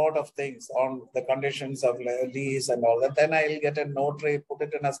a lot of things on the conditions of lease and all that. Then I'll get a notary, put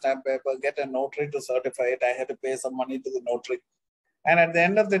it in a stamp paper, get a notary to certify it. I had to pay some money to the notary. And at the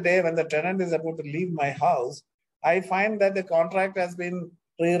end of the day, when the tenant is about to leave my house, I find that the contract has been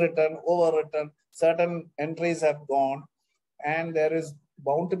rewritten, overwritten, certain entries have gone, and there is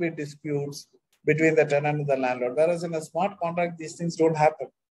bound to be disputes between the tenant and the landlord. Whereas in a smart contract, these things don't happen.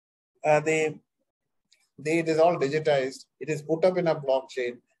 It is all digitized. It is put up in a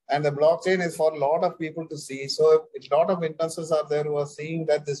blockchain, and the blockchain is for a lot of people to see. So a lot of witnesses are there who are seeing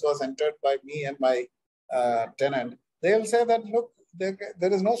that this was entered by me and my tenant. They'll say that, look,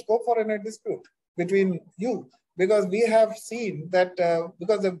 there is no scope for any dispute between you, because we have seen that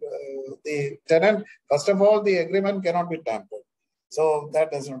because the tenant, first of all, the agreement cannot be tampered. So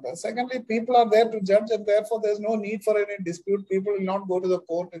that does not. Secondly, people are there to judge, and therefore there's no need for any dispute. People will not go to the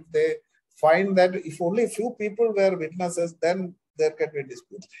court if they find that if only a few people were witnesses, then there can be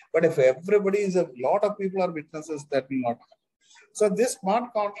disputes. But if everybody is, a lot of people are witnesses, that will not happen. So this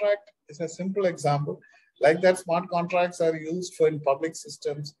smart contract is a simple example. Like that, smart contracts are used for in public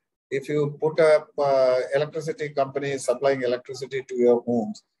systems. If you put up electricity company supplying electricity to your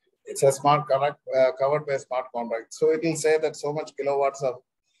homes, it's a smart contract covered by a smart contract. So it will say that so much kilowatts of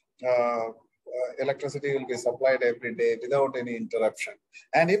electricity will be supplied every day without any interruption.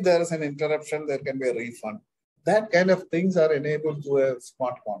 And if there is an interruption, there can be a refund. That kind of things are enabled through a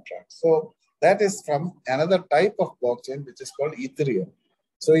smart contract. So that is from another type of blockchain, which is called Ethereum.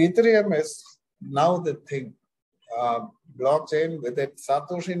 So Ethereum is now the thing. Blockchain with it,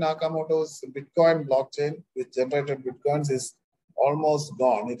 Satoshi Nakamoto's Bitcoin blockchain, which generated Bitcoins, is almost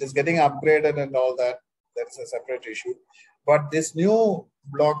gone. It is getting upgraded and all that. That's a separate issue. But these new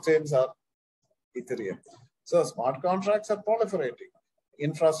blockchains are Ethereum. So smart contracts are proliferating.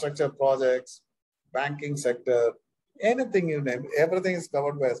 Infrastructure projects, banking sector, anything you name, everything is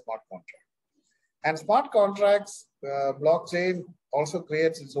covered by a smart contract. And smart contracts, blockchain also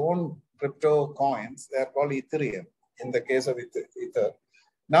creates its own crypto coins. They are called Ethereum in the case of Ether.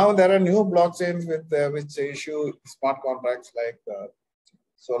 Now there are new blockchains with which issue smart contracts like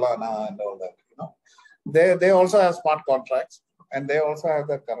Solana and all that. You know, they also have smart contracts and they also have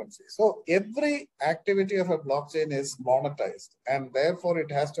their currency. So every activity of a blockchain is monetized, and therefore it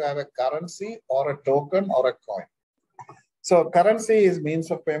has to have a currency or a token or a coin. So currency is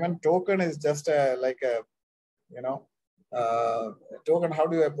means of payment. Token is just like a, you know, token. How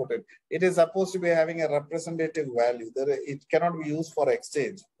do I put it? It is supposed to be having a representative value. It cannot be used for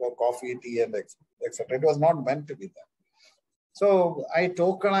exchange, for coffee, tea, and etc. It was not meant to be that. So I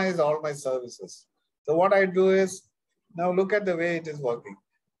tokenize all my services. So what I do is, now look at the way it is working.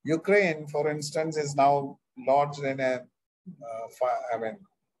 Ukraine, for instance, is now lodged in a,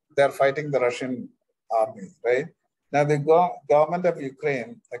 they're fighting the Russian army, right? Now the government of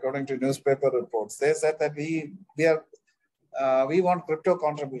Ukraine, according to newspaper reports, they said that we want crypto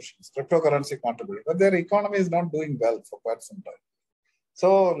contributions, cryptocurrency contributions, but their economy is not doing well for quite some time.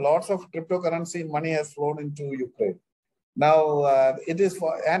 So lots of cryptocurrency money has flown into Ukraine. Now it is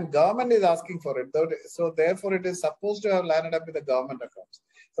for, and government is asking for it. So therefore it is supposed to have landed up with the government accounts.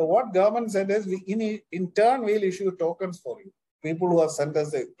 So what government said is, in turn, we'll issue tokens for you, people who have sent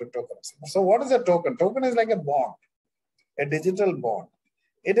us the cryptocurrency. So what is a token? Token is like a bond, a digital bond.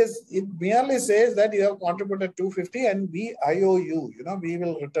 It merely says that you have contributed 250 and we IOU, you know, we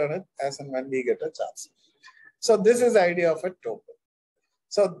will return it as and when we get a chance. So this is the idea of a token.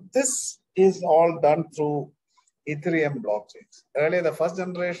 So this is all done through Ethereum blockchains. Earlier, the first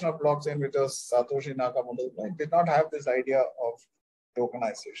generation of blockchain, which was Satoshi Nakamoto's blockchain, did not have this idea of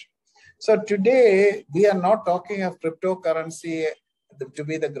tokenization. So today, we are not talking of cryptocurrency to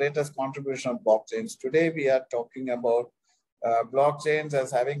be the greatest contribution of blockchains. Today, we are talking about blockchains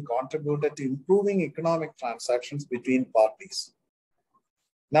as having contributed to improving economic transactions between parties.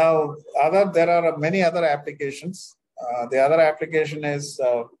 Now, there are many other applications. The other application is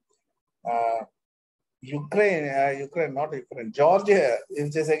Georgia,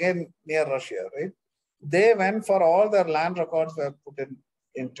 which is again near Russia, right? They went for all their land records were put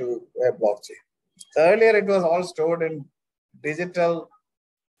into a blockchain. So earlier, it was all stored in digital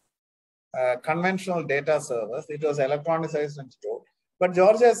conventional data servers. It was electronicized and stored. But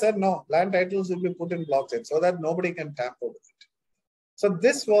Georgia said, no, land titles will be put in blockchain so that nobody can tamper with it. So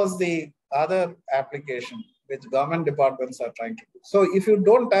this was the other application which government departments are trying to do. So if you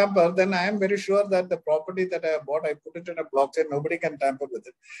don't tamper, then I am very sure that the property that I have bought, I put it in a blockchain, nobody can tamper with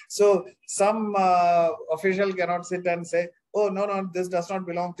it. So some official cannot sit and say, oh, no, this does not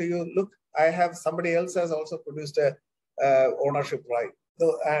belong to you. Look, somebody else has also produced a ownership right,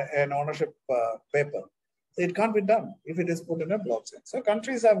 an ownership paper. It can't be done if it is put in a blockchain. So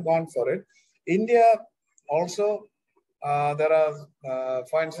countries have gone for it. India also, there are,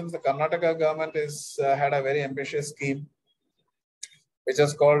 for instance, the Karnataka government had a very ambitious scheme, which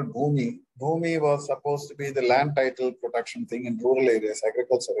is called Bhumi. Bhumi was supposed to be the land title protection thing in rural areas,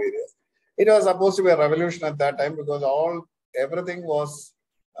 agricultural areas. It was supposed to be a revolution at that time because everything was,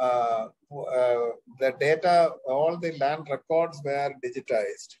 the data, all the land records were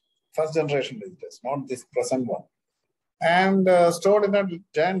digitized. First generation digitized, not this present one. And stored in a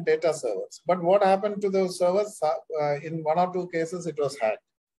giant data servers. But what happened to those servers? In one or two cases, it was hacked.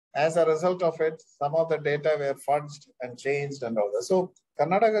 As a result of it, some of the data were fudged and changed and all that. So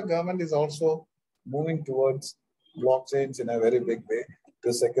Karnataka government is also moving towards blockchains in a very big way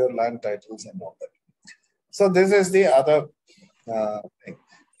to secure land titles and all that. So this is the other thing.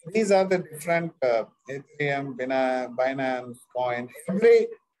 These are the different Ethereum, Binance, coin. Every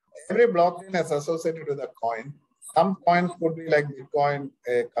blockchain is associated with a coin. Some coins could be like Bitcoin,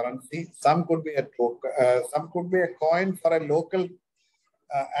 a currency. Some could be a token. Some could be a coin for a local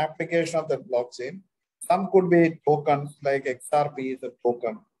application of the blockchain. Some could be tokens, like XRP is a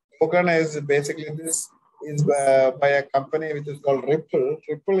token. Token is basically by a company which is called Ripple.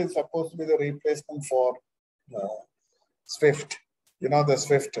 Ripple is supposed to be the replacement for SWIFT. You know, the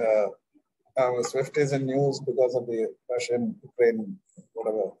SWIFT. SWIFT is in news because of the Russian-Ukraine,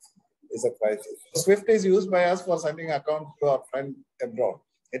 whatever. Is a crisis. SWIFT is used by us for sending accounts to our friend abroad.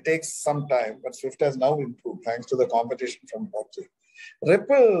 It takes some time, but SWIFT has now improved thanks to the competition from blockchain.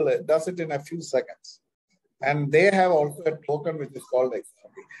 Ripple does it in a few seconds. And they have also a token which is called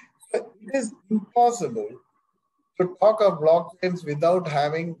XRP. So it is impossible to talk of blockchains without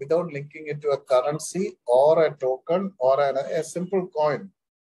linking it to a currency or a token or a simple coin,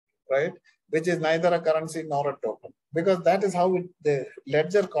 right? Which is neither a currency nor a token. Because that is how the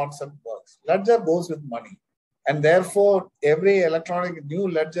ledger concept works. Ledger goes with money. And therefore, every electronic new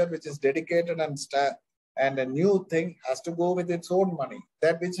ledger which is dedicated and a new thing has to go with its own money.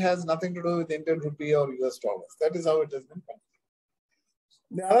 That which has nothing to do with Indian rupee or US dollars. That is how it has been done.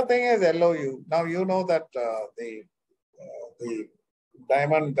 The other thing is LOU. Now you know that the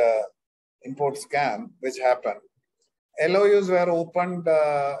diamond import scam which happened. LOUs were opened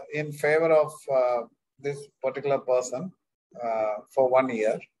in favor of this particular person for 1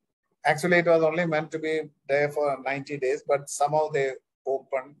 year. Actually, it was only meant to be there for 90 days, but somehow they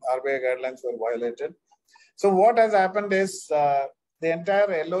opened, RBI guidelines were violated. So what has happened is the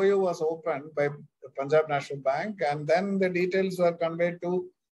entire LOU was opened by Punjab National Bank, and then the details were conveyed to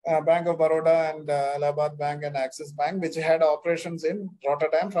Bank of Baroda and Allahabad Bank and Axis Bank, which had operations in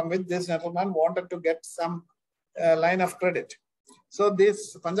Rotterdam, from which this gentleman wanted to get some line of credit. So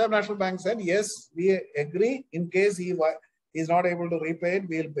this Punjab National Bank said, yes, we agree in case he is not able to repay it,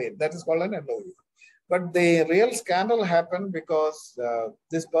 we'll pay it. That is called an LOU. But the real scandal happened because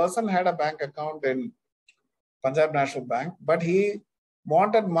this person had a bank account in Punjab National Bank, but he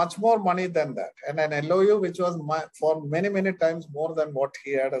wanted much more money than that. And an LOU which was for many, many times more than what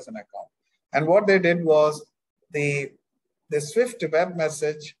he had as an account. And what they did was the SWIFT web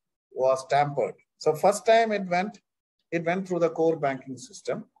message was tampered. So first time it went through the core banking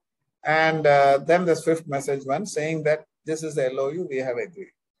system. And then the SWIFT message went saying that this is the LOU, we have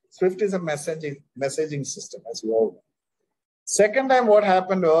agreed. SWIFT is a messaging system, as you all know. Second time what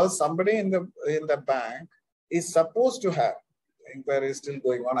happened was somebody in the bank is supposed to have, inquiry is still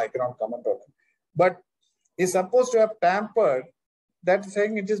going on, I cannot comment on it, but is supposed to have tampered That's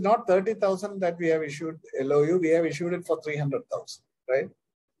saying it is not 30,000 that we have issued LOU, we have issued it for 300,000, right?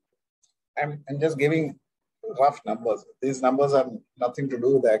 I'm just giving rough numbers. These numbers are nothing to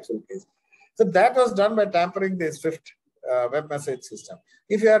do with the actual case. So that was done by tampering the SWIFT web message system.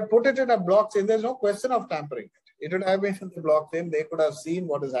 If you had put it in a blockchain, there's no question of tampering it. It would have been in the blockchain. They could have seen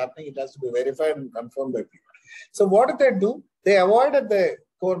what is happening. It has to be verified and confirmed by people. So what did they do? They avoided the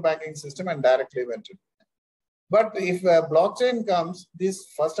core banking system and directly went in. But if a blockchain comes, this,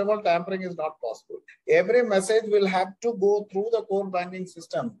 first of all, tampering is not possible. Every message will have to go through the core banking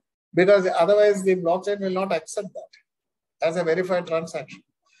system, because otherwise the blockchain will not accept that as a verified transaction.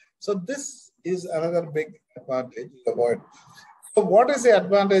 So this is another big advantage to avoid. So what is the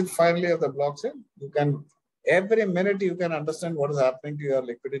advantage finally of the blockchain? You can, every minute you can understand what is happening to your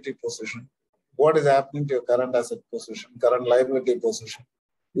liquidity position, what is happening to your current asset position, current liability position.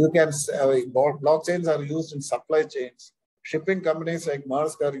 You can, blockchains are used in supply chains. Shipping companies like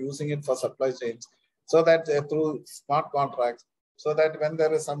Maersk are using it for supply chains, so that through smart contracts, so that when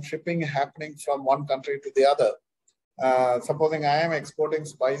there is some shipping happening from one country to the other, supposing I am exporting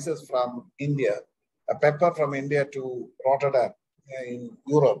spices from India, a pepper from India to Rotterdam in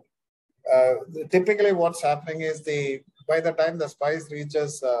Europe, typically what's happening is by the time the spice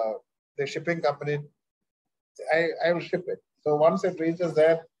reaches the shipping company, I will ship it. So once it reaches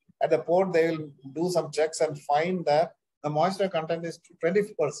there at the port, they will do some checks and find that the moisture content is 20%.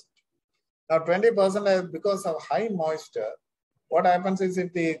 Now 20% because of high moisture, what happens is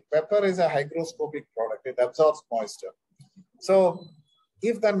if the pepper is a hygroscopic product, it absorbs moisture. So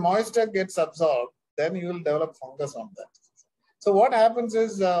if that moisture gets absorbed, then you will develop fungus on that. So what happens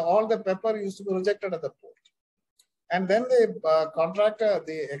is all the pepper used to be rejected at the port. And then the contractor,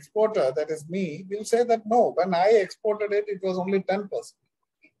 the exporter, that is me, will say that no, when I exported it, it was only 10%.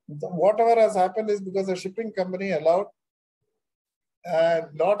 So whatever has happened is because the shipping company allowed a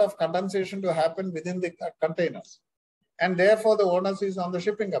lot of condensation to happen within the containers. And therefore the onus is on the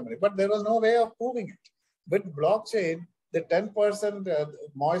shipping company. But there was no way of proving it. With blockchain, the 10%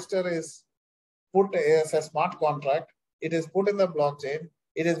 moisture is put as a smart contract. It is put in the blockchain.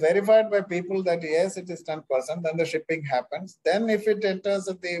 It is verified by people that yes, it is 10%, then the shipping happens. Then if it enters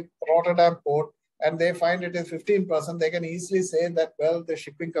at the Rotterdam port and they find it is 15%, they can easily say that, well, the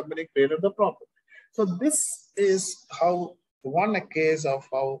shipping company created the problem. So this is how one case of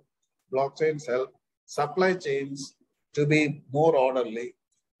how blockchains help supply chains to be more orderly.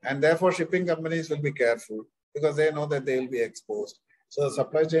 And therefore shipping companies will be careful because they know that they will be exposed. So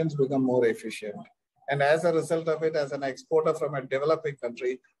supply chains become more efficient. And as a result of it, as an exporter from a developing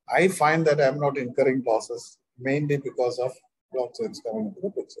country, I find that I'm not incurring losses, mainly because of blockchains coming into the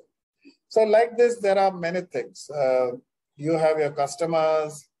picture. So like this, there are many things. You have your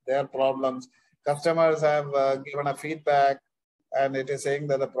customers, their problems. Customers have given a feedback and it is saying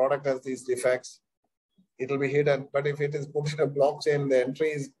that the product has these defects. It will be hidden. But if it is put in a blockchain, the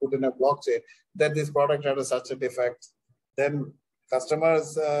entry is put in a blockchain, that this product had such a defect, then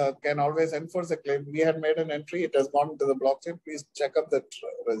customers can always enforce a claim. We had made an entry, it has gone to the blockchain, please check up the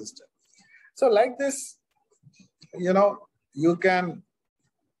register. So like this, you know, you can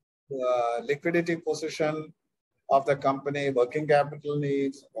liquidity position of the company, working capital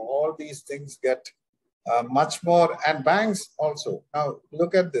needs, all these things get much more, and banks also. Now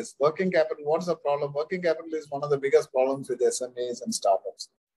look at this, working capital, what's the problem? Working capital is one of the biggest problems with SMEs and startups.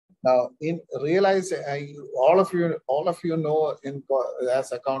 Now, realize all of you know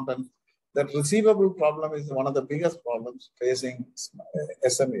as accountants that receivable problem is one of the biggest problems facing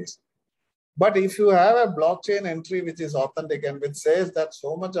SMEs. But if you have a blockchain entry which is authentic and which says that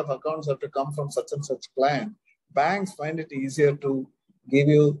so much of accounts have to come from such and such client, banks find it easier to give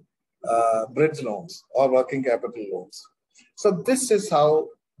you bridge loans or working capital loans. So this is how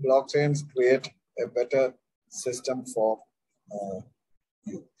blockchains create a better system for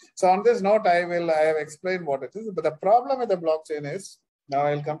you. So on this note, I have explained what it is, but the problem with the blockchain is, now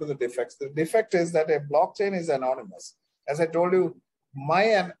I'll come to the defects. The defect is that a blockchain is anonymous. As I told you,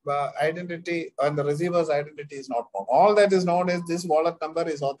 my identity and the receiver's identity is not known. All that is known is this wallet number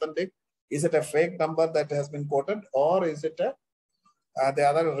is authentic. Is it a fake number that has been quoted, or is it the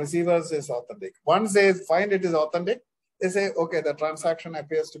other receivers is authentic? Once they find it is authentic, they say, okay, the transaction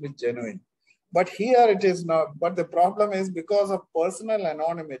appears to be genuine. But here it is not. But the problem is because of personal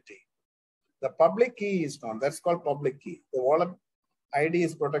anonymity, the public key is known. That's called public key. The wallet ID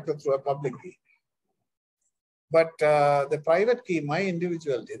is protected through a public key. But the private key, my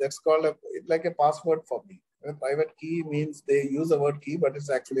individuality, that's called like a password for me. A private key means they use the word key, but it's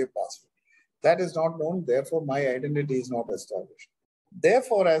actually a password. That is not known. Therefore, my identity is not established.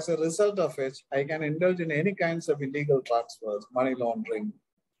 Therefore, as a result of which, I can indulge in any kinds of illegal transfers, money laundering,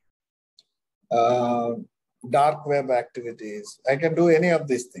 dark web activities. I can do any of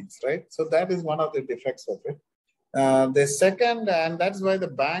these things, right? So that is one of the defects of it. The second, and that's why the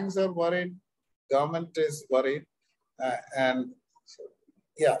banks are worried, government is worried,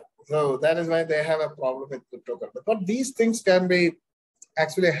 so that is why they have a problem with cryptocurrency. But these things can be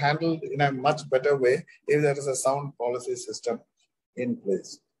actually handled in a much better way if there is a sound policy system in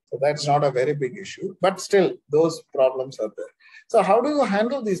place. So that's not a very big issue, but still those problems are there. So how do you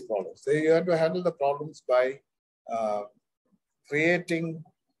handle these problems? So you have to handle the problems by creating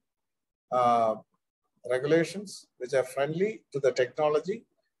regulations which are friendly to the technology,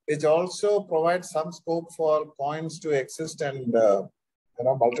 which also provide some scope for coins to exist and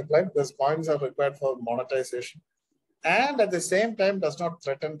multiply, because coins are required for monetization, and at the same time does not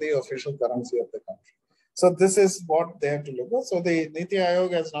threaten the official currency of the country. So this is what they have to look at. So the Niti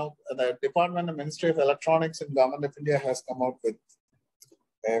Aayog has now, the Department of Ministry of Electronics and Government of India has come out with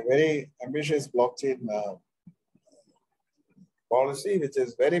a very ambitious blockchain policy, which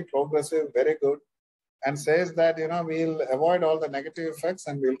is very progressive, very good, and says that, we'll avoid all the negative effects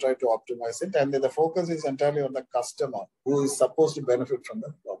and we'll try to optimize it. And the focus is entirely on the customer who is supposed to benefit from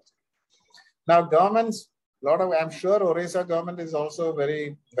that blockchain. Now, governments, I'm sure Orissa government is also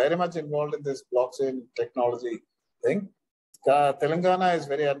very, very much involved in this blockchain technology thing. Telangana is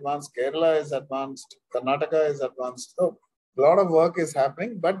very advanced, Kerala is advanced, Karnataka is advanced. So a lot of work is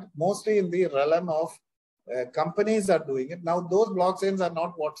happening, but mostly in the realm of companies are doing it. Now, those blockchains are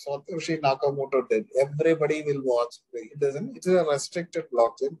not what Satoshi Nakamoto did. Everybody will watch. It's a restricted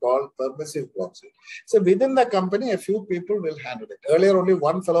blockchain called permissive blockchain. So within the company, a few people will handle it. Earlier, only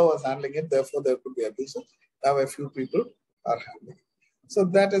one fellow was handling it. Therefore, there could be abuses. Now, a few people are handling it. So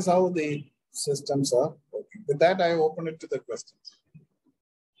that is how the systems are working. With that, I open it to the questions.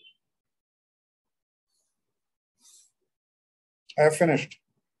 I have finished.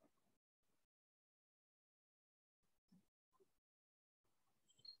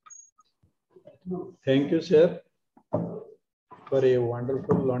 Thank you, sir, for a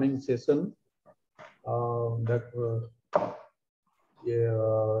wonderful learning session.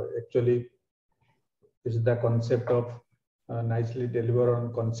 Actually is the concept of nicely deliver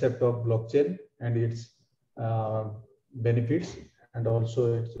on concept of blockchain and its benefits and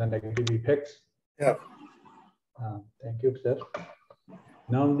also its negative effects. Yeah. Thank you, sir.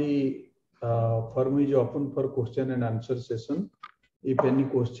 Now the forum is open for question and answer session. If any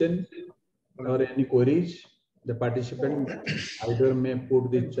question or any queries, the participant either may put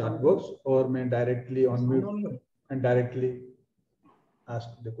the chat box or may directly unmute and directly ask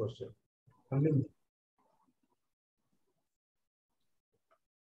the question.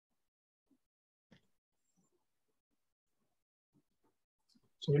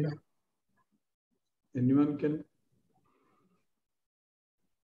 Anyone can?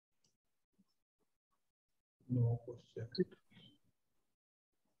 No question.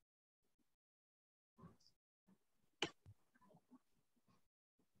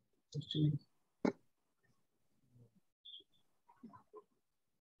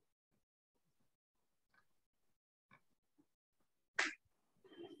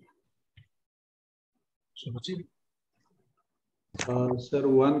 Sir,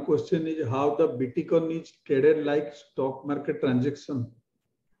 one question is how the Bitcoin is traded like stock market transaction?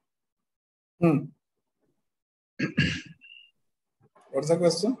 What's the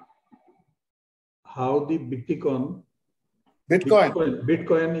question? How the Bitcoin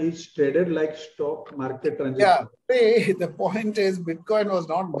is traded like stock market transaction? Yeah, the point is Bitcoin was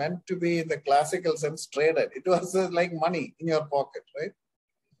not meant to be in the classical sense traded. It was like money in your pocket, right?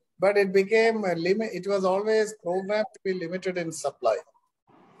 But it became a limit. It was always programmed to be limited in supply.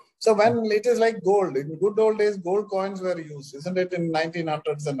 So when it is like gold, in good old days, gold coins were used, isn't it, in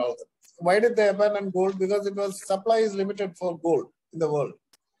 1900s and all that. Why did they abandon gold? Because it was supply is limited for gold in the world.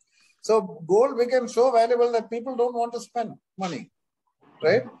 So gold became so valuable that people don't want to spend money,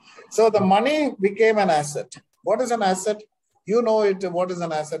 right? So the money became an asset. What is an asset? You know it. What is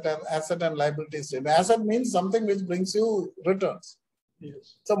an asset? An asset and liability statement. Asset means something which brings you returns.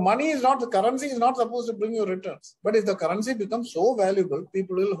 Yes. So money is not, the currency is not supposed to bring you returns. But if the currency becomes so valuable,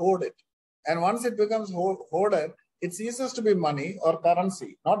 people will hoard it. And once it becomes hoarded, it ceases to be money or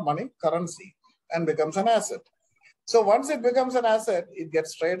currency, not money, currency, and becomes an asset. So once it becomes an asset, it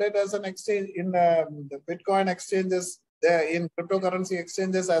gets traded as an exchange in the Bitcoin exchanges, in cryptocurrency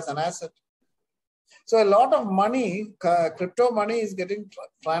exchanges as an asset. So a lot of money, crypto money is getting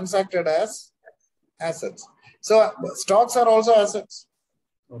transacted as assets. So stocks are also assets.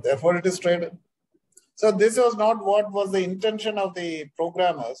 Therefore, it is traded. So this was not what was the intention of the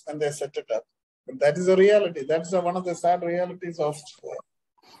programmers when they set it up. But that is a reality. That's one of the sad realities of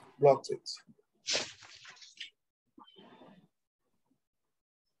blockchains.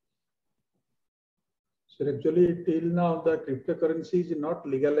 So actually, till now, the cryptocurrency is not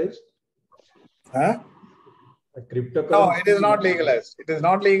legalized. Huh? Cryptocurrency. No, it is not legalized. It is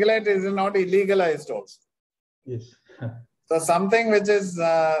not legalized. It is not illegalized also. Yes. So something which is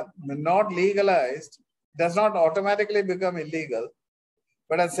not legalized does not automatically become illegal.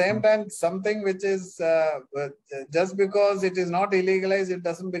 But at the same time, something which is just because it is not illegalized, it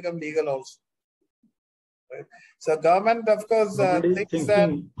doesn't become legal also. Right? So government, of course, thinks that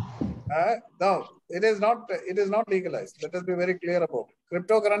no, it is not legalized. Let us be very clear about it.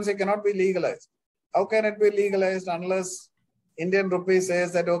 Cryptocurrency cannot be legalized. How can it be legalized unless Indian rupee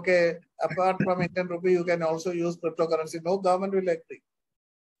says that, okay, apart from Indian rupee, you can also use cryptocurrency? No government will agree.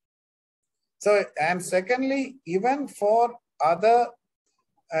 So, and secondly, even for other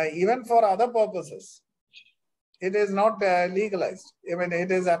purposes, it is not legalized. I mean,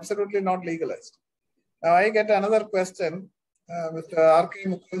 it is absolutely not legalized. Now I get another question, Mr. R.K.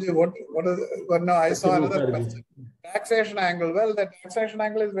 Mukherjee. What is? Well, no, I saw another question. Taxation angle. Well, the taxation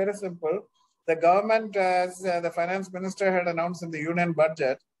angle is very simple. The government, as the finance minister had announced in the union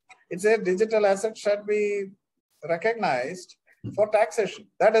budget, it said digital assets should be recognized for taxation.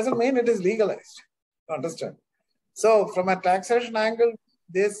 That doesn't mean it is legalized. Understand? So, from a taxation angle,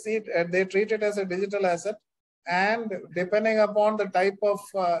 they treat it as a digital asset, and depending upon the type of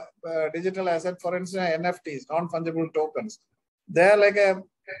digital asset, for instance, NFTs, non-fungible tokens, they're like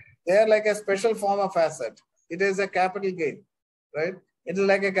a special form of asset. It is a capital gain, right? It is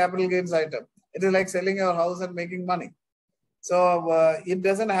like a capital gains item. It is like selling your house and making money. So it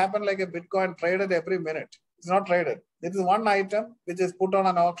doesn't happen like a Bitcoin traded every minute. It's not traded. It is one item which is put on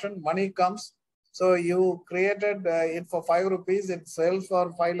an auction. Money comes. So you created it for 5 rupees. It sells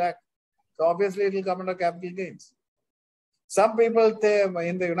for 5 lakh. So obviously it will come under capital gains. Some people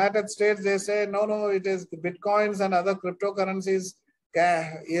in the United States, they say, no, it is Bitcoins and other cryptocurrencies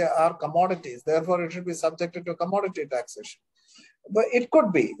are commodities. Therefore, it should be subjected to commodity taxation. But it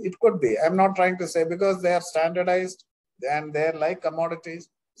could be. I'm not trying to say, because they are standardized and they're like commodities.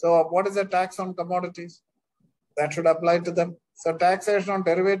 So what is the tax on commodities? That should apply to them. So taxation on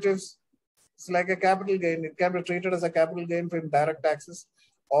derivatives, it's like a capital gain. It can be treated as a capital gain for indirect taxes,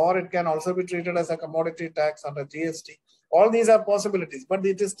 or it can also be treated as a commodity tax under GST. All these are possibilities, but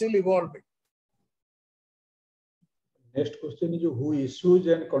it is still evolving. Next question is, who issues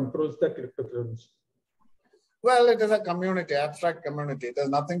and controls the cryptocurrency? Well, it is a community, abstract community. It has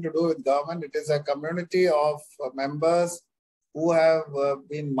nothing to do with government. It is a community of members who have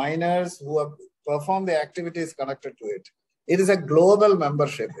been miners, who have performed the activities connected to it. It is a global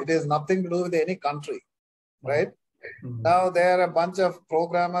membership. It has nothing to do with any country, right? Mm-hmm. Now, there are a bunch of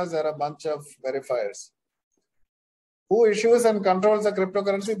programmers, there are a bunch of verifiers. Who issues and controls the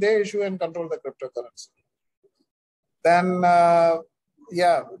cryptocurrency? They issue and control the cryptocurrency. Then,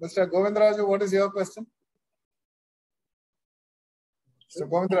 yeah, Mr. Govindraju, what is your question?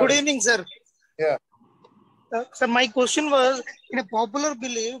 Good evening, sir. Yeah. Sir, my question was, in a popular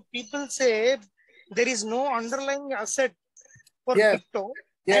belief, people say there is no underlying asset for crypto,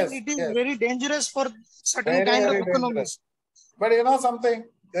 and it is very dangerous for certain kind of economies. But you know something,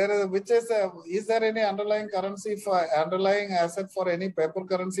 is there any underlying currency for underlying asset for any paper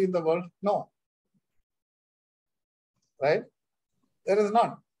currency in the world? No. Right? There is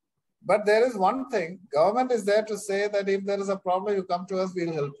none. But there is one thing, government is there to say that if there is a problem, you come to us,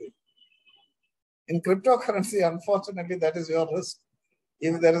 we'll help you. In cryptocurrency, unfortunately, that is your risk.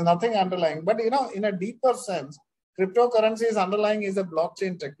 If there is nothing underlying, but you know, in a deeper sense, cryptocurrency's underlying is a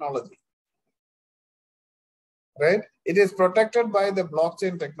blockchain technology, right? It is protected by the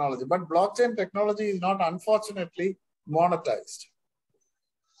blockchain technology, but blockchain technology is not, unfortunately, monetized.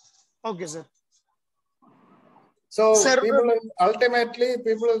 Okay, sir. So ultimately,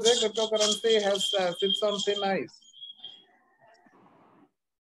 people will say cryptocurrency sits on thin ice.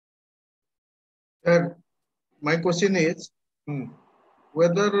 My question is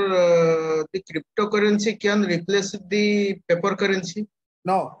whether the cryptocurrency can replace the paper currency?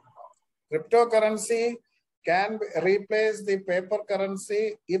 No. Cryptocurrency can replace the paper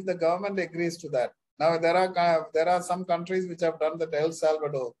currency if the government agrees to that. Now, there are some countries which have done that. El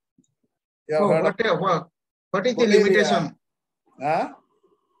Salvador. What is the limitation?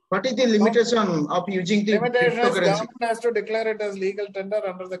 What is the limitation of using the cryptocurrency? Government has to declare it as legal tender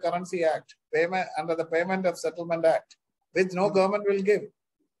under the Currency Act, under the Payment of Settlement Act, which no government will give.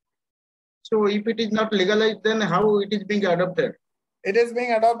 So if it is not legalized, then how it is being adopted? It is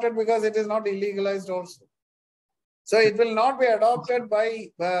being adopted because it is not illegalized also. So it will not be adopted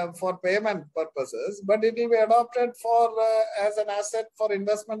by for payment purposes, but it will be adopted for as an asset for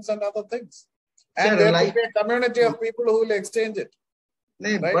investments and other things. And there will be a community of people who will exchange it.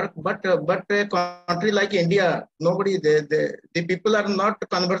 Right? But a country like India, nobody, the people are not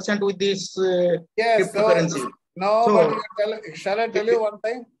conversant with this cryptocurrency. Shall I tell you one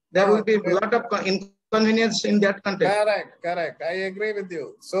thing? There will be a lot of inconvenience in that country. Correct. I agree with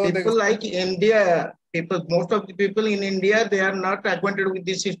you. So people like India, most of the people in India, they are not acquainted with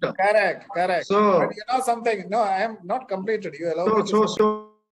this system. Correct. So, but you know something? No, I am not completed. You allow me to speak.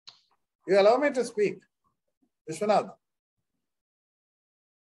 You allow me to speak. Vishwanath.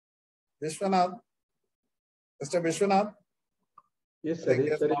 Mr. Vishwanath? Yes, sir.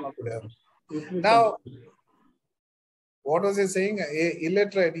 Yes, sir. Now, what was he saying?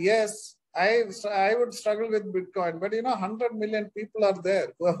 Illiterate. Yes, I would struggle with Bitcoin, but you know, 100 million people are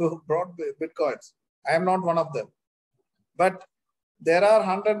there who have brought Bitcoins. I am not one of them. But there are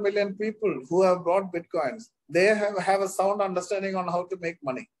 100 million people who have brought Bitcoins. They have a sound understanding on how to make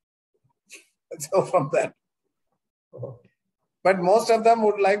money. So from that. Okay. But most of them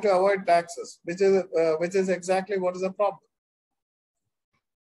would like to avoid taxes, which is exactly what is the problem.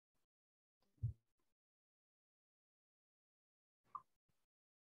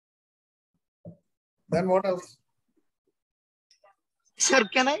 Then what else? Sir,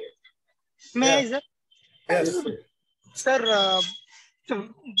 can I? May I, sir? Yes. Sir,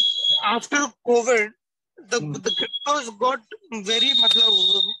 after COVID, the cryptos got very much.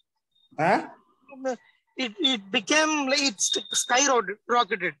 It became like it's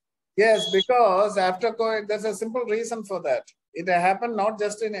skyrocketed. Yes, because after COVID, there's a simple reason for that. It happened not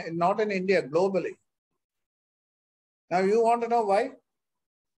in India, globally. Now you want to know why?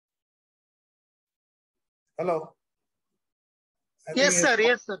 Hello. Yes, sir.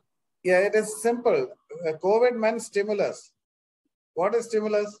 Yes, sir. Yeah, it is simple. COVID meant stimulus. What is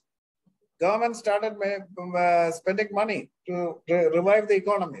stimulus? Government started spending money to revive the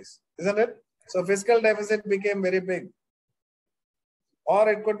economies, isn't it? So fiscal deficit became very big. Or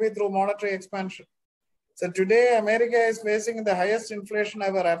it could be through monetary expansion. So today, America is facing the highest inflation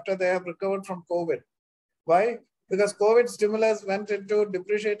ever after they have recovered from COVID. Why? Because COVID stimulus went into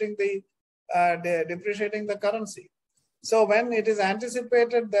depreciating the currency. So when it is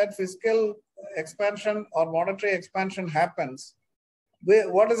anticipated that fiscal expansion or monetary expansion happens,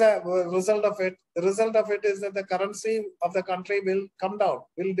 what is the result of it? The result of it is that the currency of the country will come down,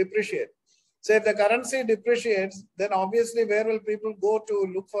 will depreciate. So if the currency depreciates, then obviously where will people go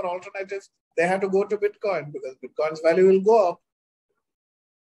to look for alternatives? They have to go to Bitcoin because Bitcoin's value will go up.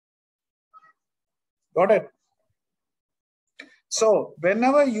 Got it? So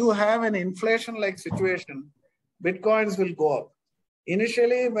whenever you have an inflation-like situation, Bitcoins will go up.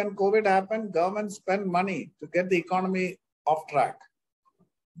 Initially, when COVID happened, government spent money to get the economy off track.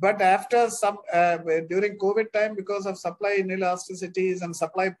 But after during COVID time, because of supply inelasticities and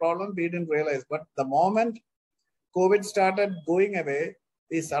supply problems, we didn't realize. But the moment COVID started going away,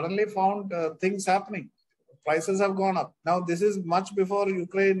 we suddenly found things happening. Prices have gone up. Now, this is much before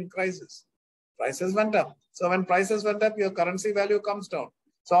Ukraine crisis. Prices went up. So when prices went up, your currency value comes down.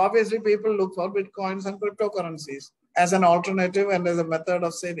 So obviously, people look for Bitcoins and cryptocurrencies as an alternative and as a method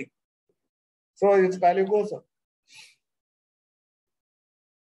of saving. So its value goes up.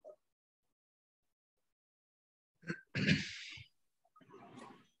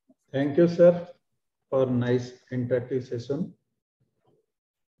 Thank you, sir, for nice interactive session.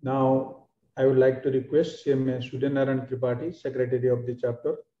 Now, I would like to request CMA Suryanarayan Tripathi, Secretary of the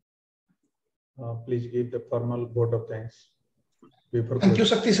chapter. Please give the formal vote of thanks. Thank you,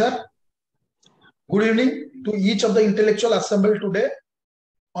 Shakti, sir. Good evening to each of the intellectual assembled today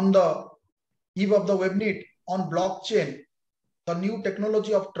on the eve of the WebNeet on blockchain, the new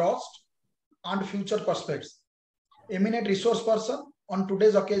technology of trust and future prospects. Eminent resource person on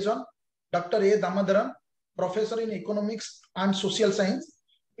today's occasion, Dr. A. Damodaran, Professor in Economics and Social Science,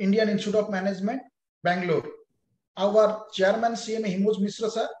 Indian Institute of Management, Bangalore. Our Chairman CMA Himoj Mishra,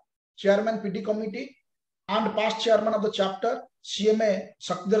 sir, Chairman PD Committee, and past Chairman of the chapter, CMA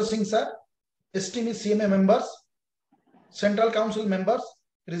Shakdhar Singh, sir, esteemed CMA members, Central Council members,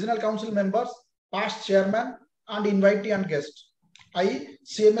 Regional Council members, past Chairman, and invitee and guest. I,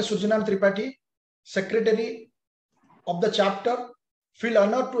 CMA Suryanarayan Tripathi, Secretary of the chapter, feel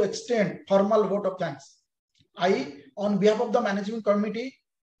honored to extend formal vote of thanks. I, on behalf of the management committee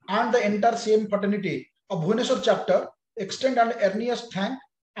and the entire CM fraternity of Bhubaneswar chapter, extend an earnest thank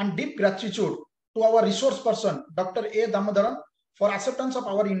and deep gratitude to our resource person, Dr. A. Damodaran, for acceptance of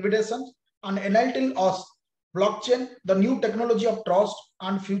our invitations and enlightening us blockchain, the new technology of trust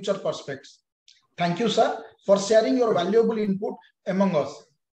and future prospects. Thank you, sir, for sharing your valuable input among us.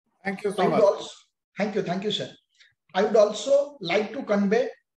 Thank you so much. Thank you, sir. I would also like to convey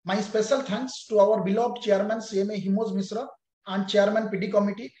my special thanks to our beloved Chairman CMA Himoj Misra and Chairman PD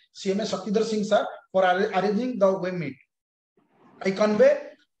Committee CMA Shaktidhar Singh sir for arranging the web meet. I convey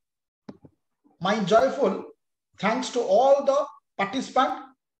my joyful thanks to all the participants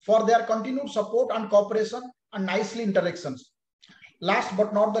for their continued support and cooperation and nicely interactions. Last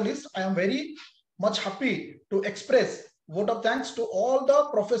but not the least, I am very much happy to express vote of thanks to all the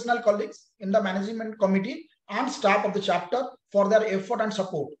professional colleagues in the management committee and staff of the chapter for their effort and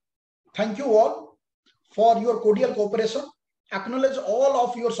support. Thank you all for your cordial cooperation. Acknowledge all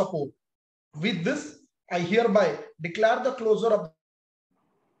of your support. With this, I hereby declare the closure of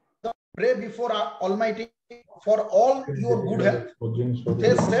the pray before our Almighty for all your good health.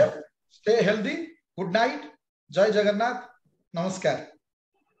 Stay safe, stay healthy. Good night. Jai Jagannath. Namaskar.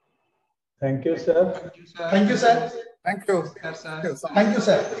 Thank you, sir. Thank you, sir. Thank you. Thank you,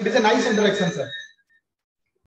 sir. It is a nice introduction, sir.